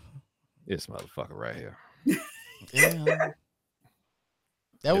 This motherfucker right here. Yeah.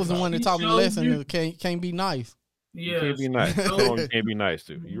 That was the one that taught me the lesson that can't be nice. Yeah. Can't be nice. You can't be nice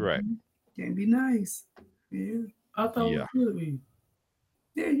too. You're right. Can't be nice. Yeah. I thought you could be.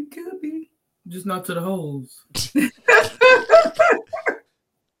 Yeah, you could be. Just not to the hoes.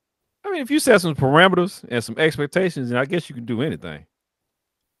 I mean, if you set some parameters and some expectations, then I guess you can do anything.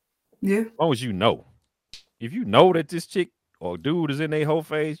 Yeah. As long as you know. If you know that this chick or dude is in their whole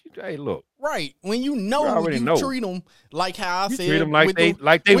phase, hey, look. Right. When you know, treat them like how I said. Treat them like they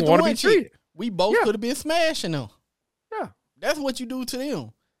want to be treated. We both could have been smashing them. Yeah. That's what you do to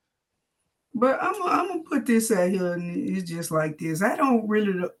them. But I'm gonna put this out here, and it's just like this. I don't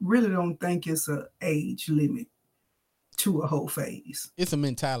really don't think it's an age limit to a whole phase. It's a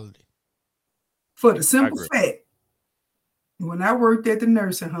mentality. For the simple fact, when I worked at the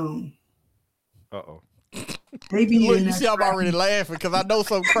nursing home, they be look, you see, I'm already laughing because I know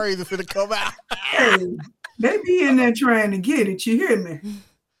something crazy finna come out. Hey, they be in there trying to get it. You hear me?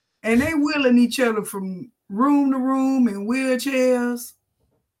 And they wheeling each other from room to room in wheelchairs.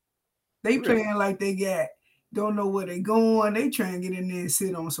 They playing like they got don't know where they going. They trying to get in there and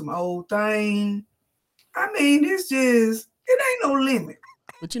sit on some old thing. I mean, it ain't no limit.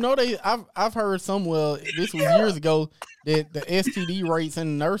 But you know, I've heard somewhere, this was years ago, that the STD rates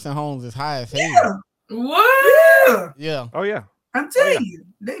in nursing homes is high as hell. Yeah. What? Yeah. Yeah. Oh yeah. I'm telling you,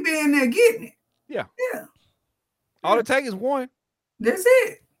 they be in there getting it. Yeah. Yeah. All it takes is one. That's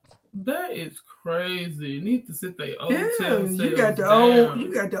it. That is crazy. You need to sit there. You got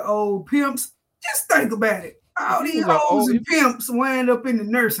the old pimps. Just think about it. All these hoes and pimps wind up in the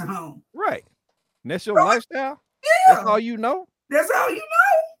nursing home. Right. And that's your lifestyle? Yeah. That's all you know? That's all you know.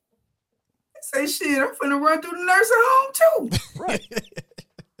 They say, shit, I'm finna run through the nursing home too. Right.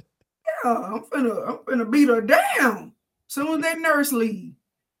 Yeah, I'm finna beat her down. Soon as that nurse leave,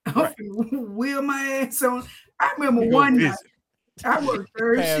 I'm finna wheel my ass on. I remember one night, I worked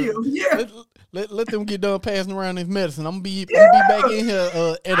third shift. Yeah. Let them get done passing around this medicine. I'm gonna be back in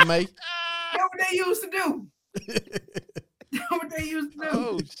here, Eddie May. That's what they used to do. That's what they used to do.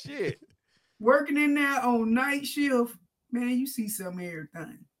 Oh shit. Working in there on night shift, man, you see some of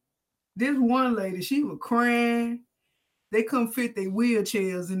everything. This one lady, she was crying. They couldn't fit their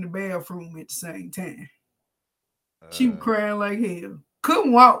wheelchairs in the bathroom at the same time. She was crying like hell.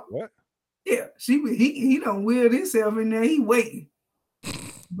 Couldn't walk. What? Yeah, he done wheeled himself in there. He waiting.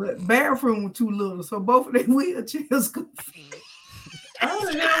 But bathroom was too little, so both of their wheelchairs could fit. How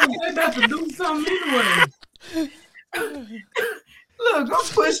the hell they about to do something anyway? Look, I'm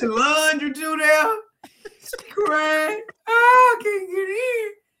pushing laundry to there. She crying. Oh, I can't get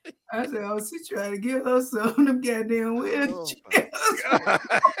in. I said, oh, she trying to get her some of them goddamn wheelchairs.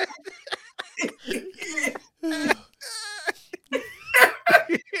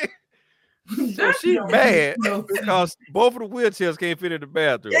 So she mad because both of the wheelchairs can't fit in the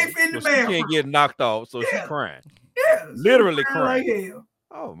bathroom. Can't fit in the so bathroom. She can't get knocked off, so she's crying. Yeah, Literally crying. like hell.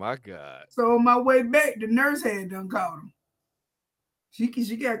 Oh my God. So on my way back, the nurse had done called him. She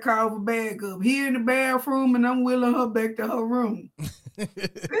got called for bag up. He in the bathroom and I'm wheeling her back to her room.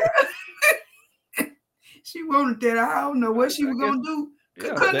 She wanted that. I don't know what she was gonna do.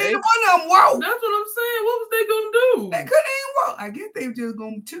 Couldn't either one of them walk. That's what I'm saying. What was they gonna do? They couldn't even walk. I guess they were just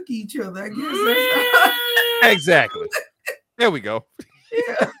gonna took each other. I guess. Exactly. There we go.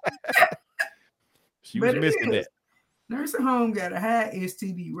 Yeah. She was missing that. Nursing home got a high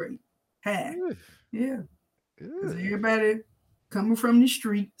STD rate. High. Yeah. Because everybody coming from the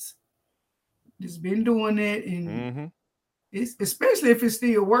streets just been doing that, and it's especially if it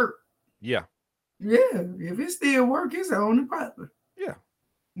still work. Yeah. Yeah. If it still work, it's on the proper. Yeah.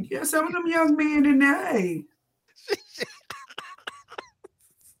 Yeah, some of them young men in there, hey.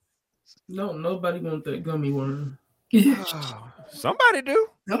 No, nobody want that gummy worm. Yeah. Somebody do.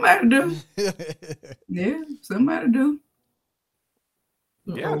 Somebody do. Yeah, somebody do.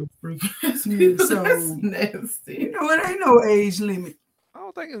 Yeah. So that's nasty. You know, it ain't no age limit. I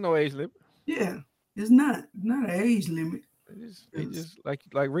don't think there's no age limit. Yeah, it's not an age limit. It just like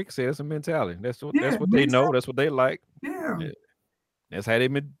Rick said, it's a mentality. That's what they know. That's what they like. Yeah. That's how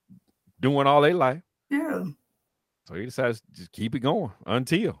they've been doing all their life. Yeah. So he decides to just keep it going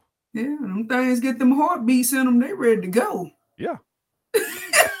until. Yeah, them things get them heartbeats in them. They ready to go. Yeah.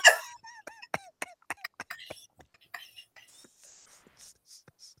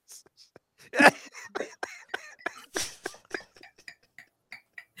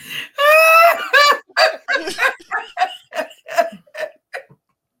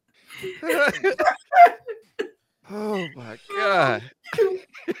 Oh my God.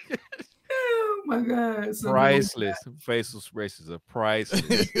 Oh my God. So priceless. Facial expressions are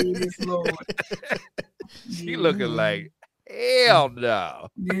priceless. She looking like, hell no.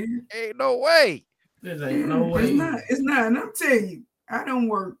 Yeah. Ain't no way. There ain't no way. It's not. And I'm telling you, I don't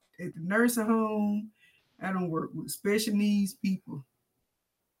work at the nursing home. I don't work with special needs people.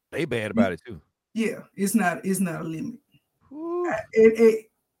 They bad about it too. Yeah, it's not a limit.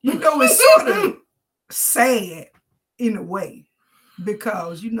 You know, it's sort of sad in a way,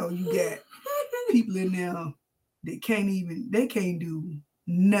 because you know you got people in there that can't do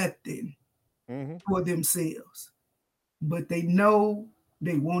nothing for themselves, but they know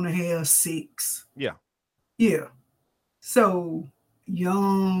they want to have sex. Yeah. Yeah. So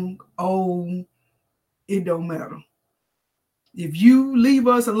young, old, it don't matter. If you leave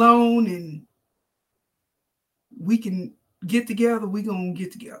us alone and we can get together, we gonna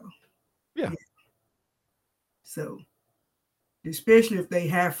get together. Yeah. So, especially if they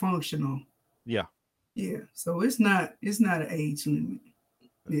have functional. Yeah. Yeah. So it's not an age limit.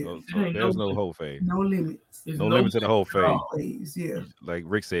 Yeah. There's no whole phase. No limits. No limit to the whole phase. Yeah. Like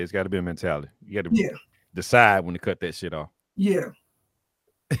Rick said, it's got to be a mentality. You got to decide when to cut that shit off. Yeah.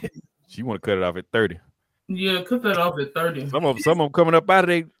 She want to cut it off at 30. Yeah, cut that off at 30. Some of them coming up out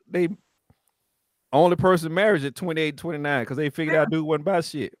of they only person marriage at 28, 29 because they figured out dude wasn't about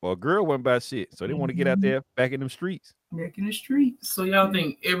shit or a girl wasn't about shit. So they want to get out there back in them streets. Back in the streets. So y'all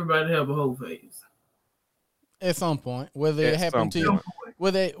think everybody have a whole phase? At some point, whether it happened to you,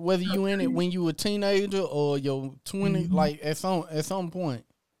 whether you in it when you were a teenager or your 20, like at some point.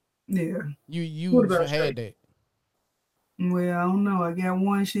 Yeah. You had that. Well, I don't know. I got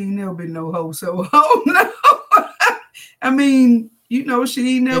one. She ain't never been no hoe, so I don't know. I mean, you know,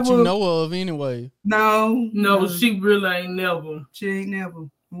 she ain't never. That you know of anyway. No, she really ain't never. She ain't never.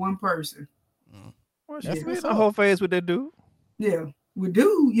 One person. Well, she's been a whole phase with that dude. Yeah, we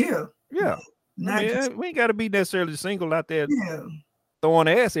do. Yeah. Yeah. We ain't got to be necessarily single out there. Yeah. Throwing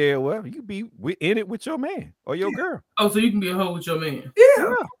ass everywhere. You can be in it with your man or your girl. Oh, so you can be a hoe with your man.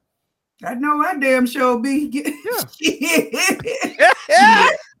 Yeah. I know I damn sure be. Yeah.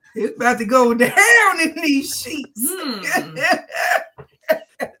 It's about to go down in these sheets.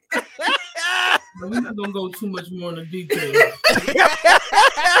 We're not gonna go too much more into detail.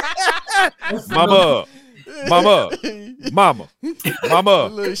 Mama.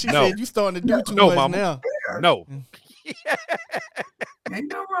 Look, she said you starting to do too much mama. now. No.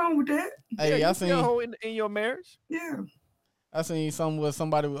 Ain't no wrong with that. Hey, I seen in your marriage. Yeah. I seen something with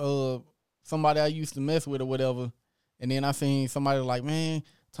somebody I used to mess with or whatever, and then I seen somebody like, man,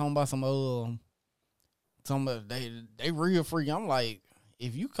 talking about they real freaky. I'm like,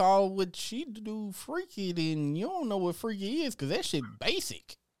 if you call what she do freaky, then you don't know what freaky is, because that shit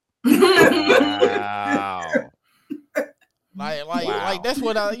basic. Wow. Like that's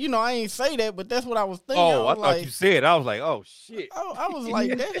what I ain't say that, but that's what I was thinking. Oh, I thought you said. I was like, oh shit. I was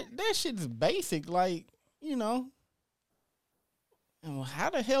like, that shit's basic. Like, and how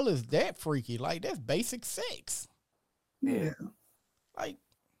the hell is that freaky? Like, that's basic sex. Yeah. Like,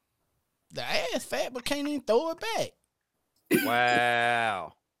 the ass fat, but can't even throw it back.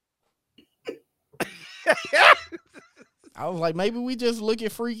 Wow. I was like, maybe we just look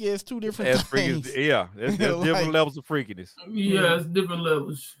at freaky as two different things. Yeah, there's different levels of freakiness. Yeah, it's different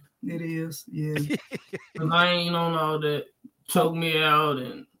levels. It is, yeah. And I ain't on all that choke me out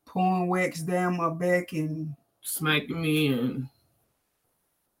and pouring wax down my back and smacking me and.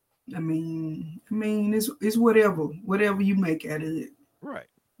 I mean, it's whatever you make out of it. Right.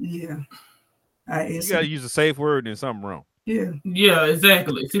 Yeah. You gotta use a safe word and something wrong. Yeah. Yeah,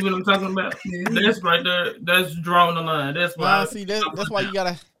 exactly. See what I'm talking about? Yeah. That's right there. That's drawing the line. That's why. That's why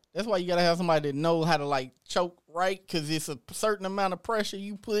you gotta have somebody that knows how to like choke right, because it's a certain amount of pressure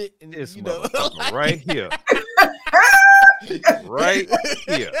you put, and this like, right here, right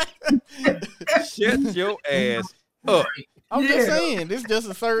here. Shut your ass up. I'm just saying, it's just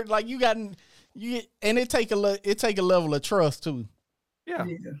a certain like and it take a level of trust too. Yeah,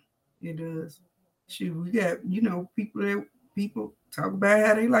 it does. Shoot, we got people talk about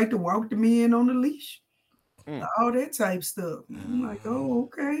how they like to walk the men on the leash, all that type stuff. I'm like, oh,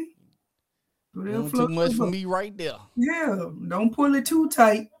 okay. Too much for me right there. Yeah, don't pull it too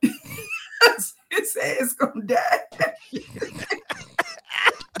tight. His ass gonna die.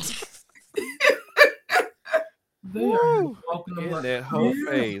 In that whole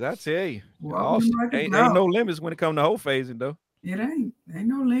phase, I tell you, ain't no limits when it comes to whole phasing though. It ain't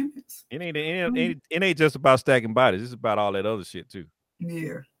no limits. It ain't just about stacking bodies. It's about all that other shit too.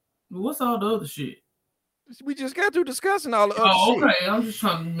 Yeah. What's all the other shit? We just got through discussing all the other shit. Okay. I'm just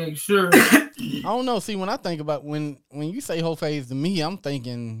trying to make sure. I don't know. See, when I think about when you say whole phase to me, I'm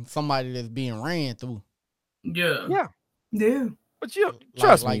thinking somebody that's being ran through. Yeah. But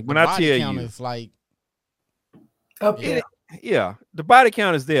trust me when I tell you, it's like up there. Yeah, the body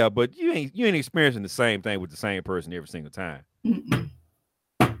count is there, but you ain't experiencing the same thing with the same person every single time.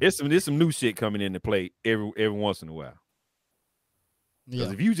 There's some new shit coming into play every once in a while.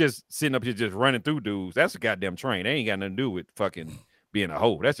 Because if you just sitting up here just running through dudes, that's a goddamn train. They ain't got nothing to do with fucking being a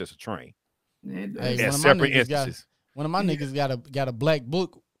hoe. That's just a train. Hey, separate instances. One of my niggas got a black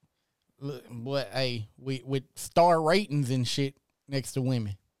book, but hey, with star ratings and shit next to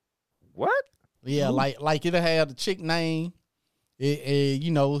women. What? Yeah, like it'll have the chick name.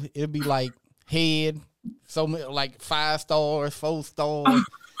 It'll be like head, so like 5 stars, 4 stars,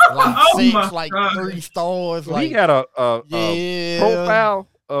 like 6, like 3 stars. So like he got a profile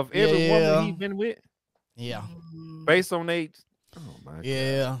of every woman he's been with. Yeah, based on age. Oh my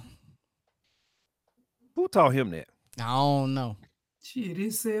God. Who taught him that? I don't know. Shit,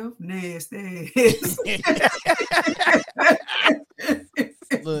 himself nasty.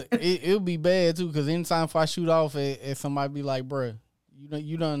 Look, it'll be bad too, because anytime if I shoot off at somebody, be like, bruh,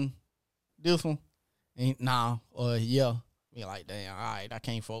 you done this one? Ain't nah, or yeah. Be like, damn, all right, I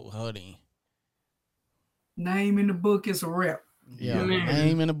can't fuck with her then. Name in the book is a rap. Yeah,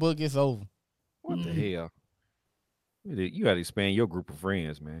 name in the book is over. What the hell? You got to expand your group of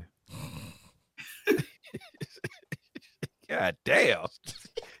friends, man. God damn.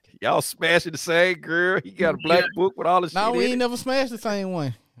 Y'all smashing the same girl. He got a black book with all the shit. No, we ain't never smashed the same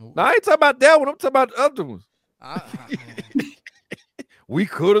one. No, I ain't talking about that one. I'm talking about the other ones. We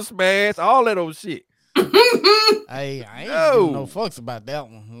could have smashed all that old shit. Hey, I ain't giving no fucks about that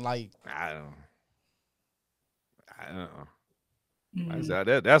one. Like, I don't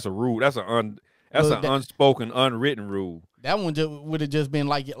know. That's a rule. That's an unspoken, unwritten rule. That one would have just been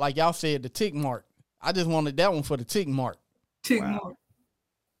like y'all said, the tick mark. I just wanted that one for the tick mark. Tick mark.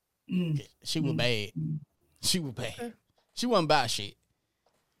 She was bad. She was bad. She wasn't bad shit.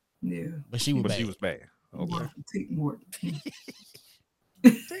 Yeah. But she was bad. She was bad. Okay. Tick mark.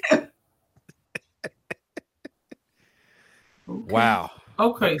 Wow.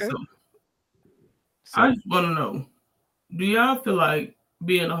 Okay, so I just want to know, do y'all feel like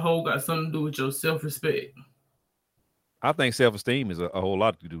being a hoe got something to do with your self-respect? I think self-esteem is a whole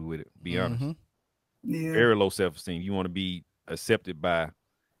lot to do with it, be honest. Yeah. Very low self-esteem. You want to be accepted by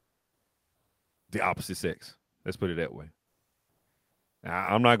the opposite sex. Let's put it that way. Now,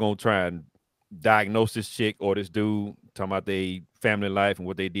 I'm not going to try and diagnose this chick or this dude, talking about their family life and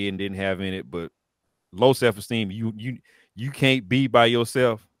what they did and didn't have in it, but low self-esteem, you can't be by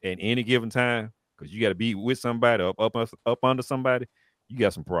yourself at any given time because you got to be with somebody up under somebody. You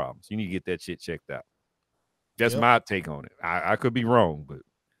got some problems. You need to get that shit checked out. That's my take on it. I could be wrong, but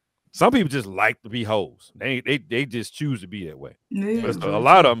some people just like to be hoes. They just choose to be that way. Yeah. But a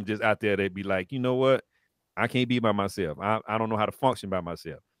lot of them just out there, they be like, you know what? I can't be by myself. I don't know how to function by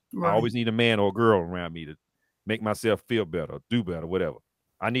myself. Right. I always need a man or a girl around me to make myself feel better, do better, whatever.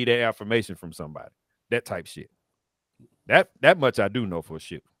 I need that affirmation from somebody. That type shit. That much I do know for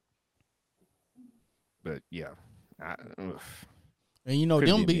shit. But yeah. And you know,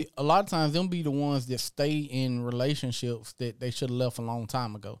 a lot of times them be the ones that stay in relationships that they should have left a long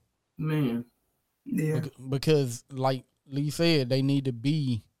time ago. Man. Yeah. Because like Lee said, they need to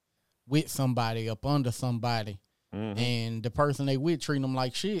be with somebody, up under somebody. And the person they with treat them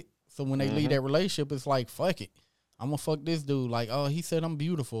like shit. So when they leave that relationship, it's like, fuck it. I'm gonna fuck this dude. Like, oh, he said I'm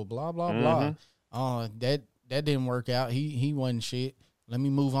beautiful, blah, blah, blah. Oh, that didn't work out. He wasn't shit. Let me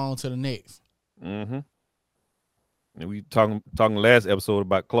move on to the next. And we talking last episode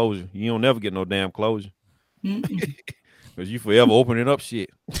about closure. You don't never get no damn closure. Because you forever opening up shit.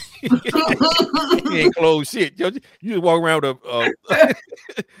 You ain't closed shit. You just walk around with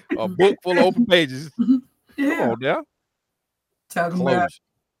a book full of open pages. Yeah. Come on now. Talking about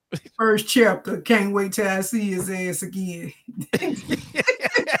first chapter. Can't wait till I see his ass again.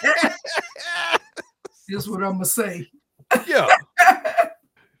 That's what I'm gonna say. Yeah.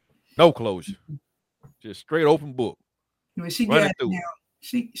 No closure. Just straight open book. Well, she got it now.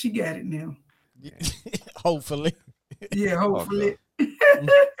 She got it now. Hopefully. Yeah, hopefully.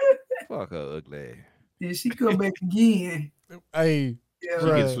 Fuck her ugly. Yeah, she come back again. Hey, yeah, she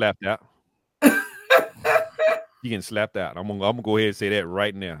getting slapped out. She getting slapped out. I'm gonna go ahead and say that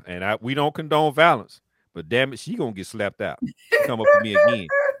right now. And we don't condone violence, but damn it, she gonna get slapped out. She come up to me again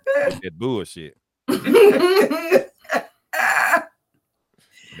with that bullshit.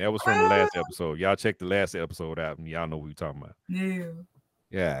 That was from the last episode. Y'all check the last episode out, and y'all know what we're talking about. Yeah.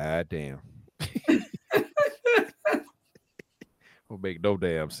 Yeah, damn. Don't make no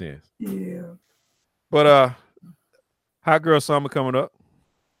damn sense. Yeah. But hot girl summer coming up.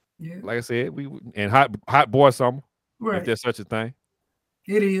 Yeah. Like I said, and hot boy summer. Right. If there's such a thing.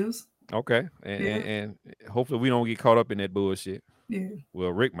 It is. Okay. And hopefully we don't get caught up in that bullshit. Yeah.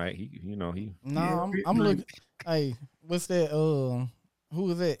 Well, Rick might. No, I'm looking. Hey, what's that? Who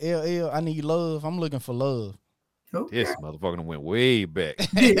is that? LL. I need love. I'm looking for love. Okay. This motherfucker went way back.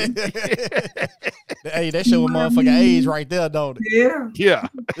 Hey, that show a motherfucking age right there, don't it? Yeah.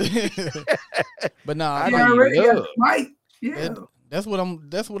 But nah, I already got the mic. Yeah. That's what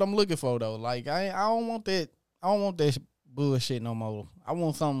I'm looking for though. Like I don't want that. I don't want that bullshit no more. I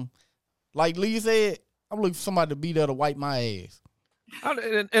want something like Lee said. I'm looking for somebody to be there to wipe my ass.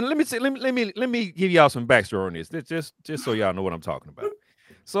 And let me give y'all some backstory on this. Just so y'all know what I'm talking about.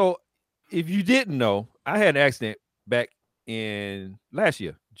 So if you didn't know, I had an accident back in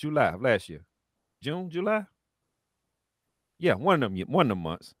July of last year. June, July? Yeah, one of them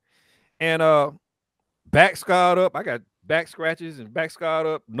months. And back scarred up. I got back scratches and back scarred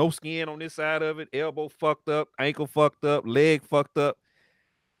up, no skin on this side of it, elbow fucked up, ankle fucked up, leg fucked up.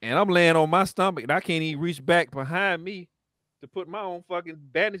 And I'm laying on my stomach and I can't even reach back behind me to put my own fucking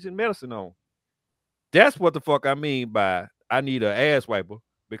bandage and medicine on. That's what the fuck I mean by I need an ass wiper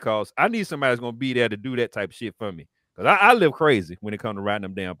because I need somebody that's gonna be there to do that type of shit for me. Because I live crazy when it comes to riding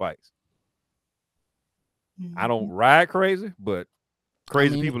them damn bikes. I don't ride crazy, but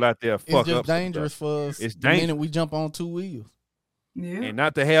crazy people out there fuck up. It's just dangerous for us. It's the minute we jump on 2 wheels. Yeah. And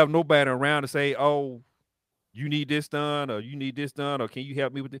not to have nobody around to say, oh, you need this done, or you need this done, or can you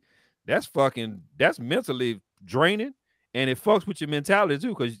help me with it? That's mentally draining, and it fucks with your mentality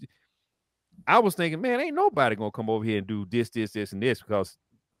too. Because I was thinking, man, ain't nobody gonna come over here and do this, and this because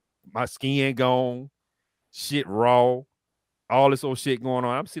my skin gone, shit raw, all this old shit going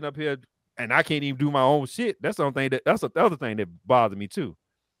on. I'm sitting up here and I can't even do my own shit. That's the other thing that bothered me too.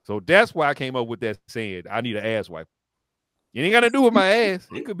 So that's why I came up with that saying, I need an ass wipe. You ain't got to do with my ass.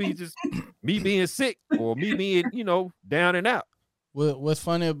 It could be just me being sick or me being, down and out. Well, what's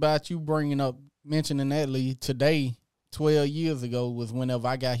funny about you mentioning that, Lee, today, 12 years ago, was whenever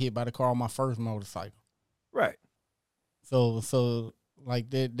I got hit by the car on my first motorcycle. Right. So like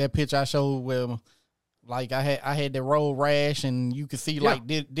that picture I showed where like I had the road rash and you could see like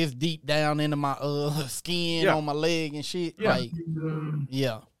this deep down into my skin on my leg and shit. Yeah. Like,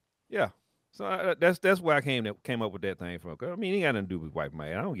 yeah. So that's where I came up with that thing from. I mean, it ain't got nothing to do with wiping my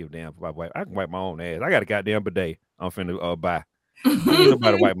ass. I don't give a damn if I wipe. I can wipe my own ass. I got a goddamn bidet I'm finna buy. I don't need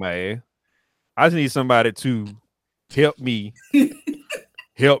nobody to wipe my ass. I just need somebody to help me.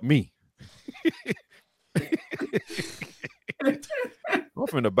 Help me. I'm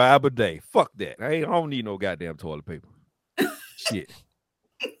finna buy a bidet. Fuck that. I don't need no goddamn toilet paper. Shit.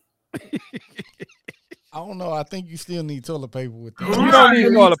 I don't know. I think you still need toilet paper with that. You don't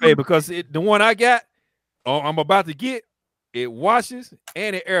need toilet paper because the one I got, I'm about to get, it washes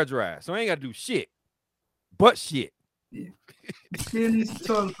and it air dries. So I ain't got to do shit. But shit. Yeah. Still need some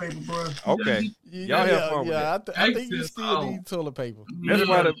toilet paper, bro. Okay. Y'all have fun with that. I think you still need toilet paper. That's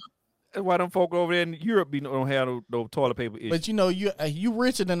why them folk over there in Europe don't have no toilet paper issue. But you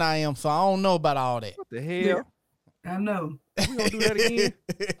richer than I am, so I don't know about all that. What the hell? Yeah, I know. We gonna do that again?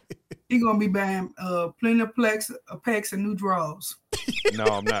 He gonna be buying plenty of packs of new drawers. No,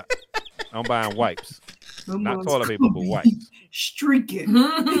 I'm not. I'm buying wipes. Not toilet paper, but wipes. Streaking.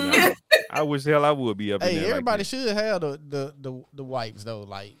 No, I wish hell I would be up in there. Everybody should have the wipes though.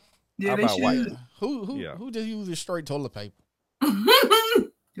 Like, yeah, they should. Wipes? Who just uses straight toilet paper?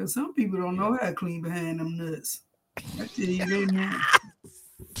 Because some people don't know how to clean behind them nuts. I tell you, they know.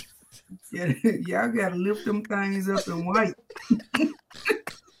 Yeah, y'all gotta lift them things up and wipe.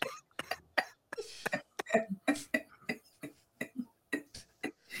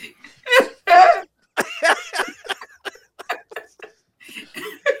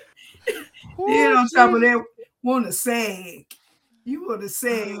 Then on top of that, want to sag. You want to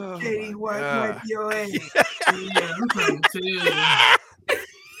sag, Katie, wipe your ass. Yeah, I'm trying to tell you.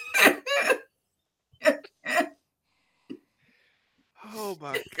 Oh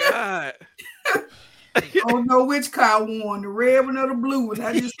my God. I don't know which car won, the red one or the blue one.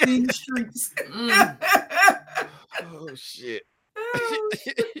 I just seen the streets. Oh shit.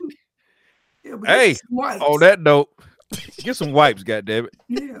 Yeah, hey, on that note, get some wipes, goddammit.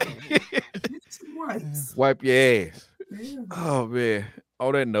 Yeah. Get some wipes. Wipe your ass. Yeah. Oh man.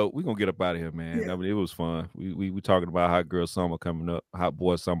 On that note, we're gonna get up out of here, man. Yeah. I mean, it was fun. We talking about hot girl summer coming up, hot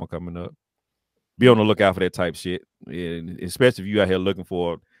boy summer coming up. Be on the lookout for that type shit. And especially if you out here looking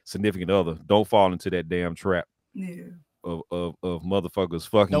for a significant other, don't fall into that damn trap. Yeah. Of motherfuckers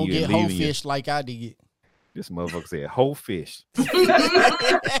fucking Don't you get and whole leaving you. fish like I did. This motherfucker said whole fish.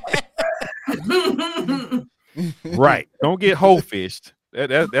 Right. Don't get whole fished.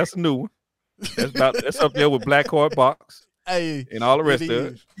 That's a new one. That's up there with Black Card Box. Hey, and all the rest of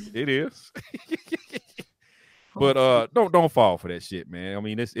it. It is. But don't fall for that shit, man. I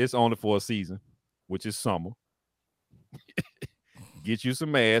mean, it's only for a season, which is summer. Get you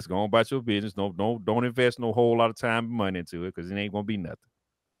some ass, go on about your business. Don't invest no whole lot of time and money into it because it ain't gonna be nothing.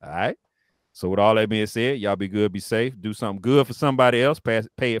 All right. So with all that being said, y'all be good, be safe, do something good for somebody else, pay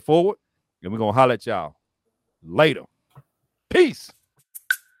it forward, and we're gonna holler at y'all later. Peace.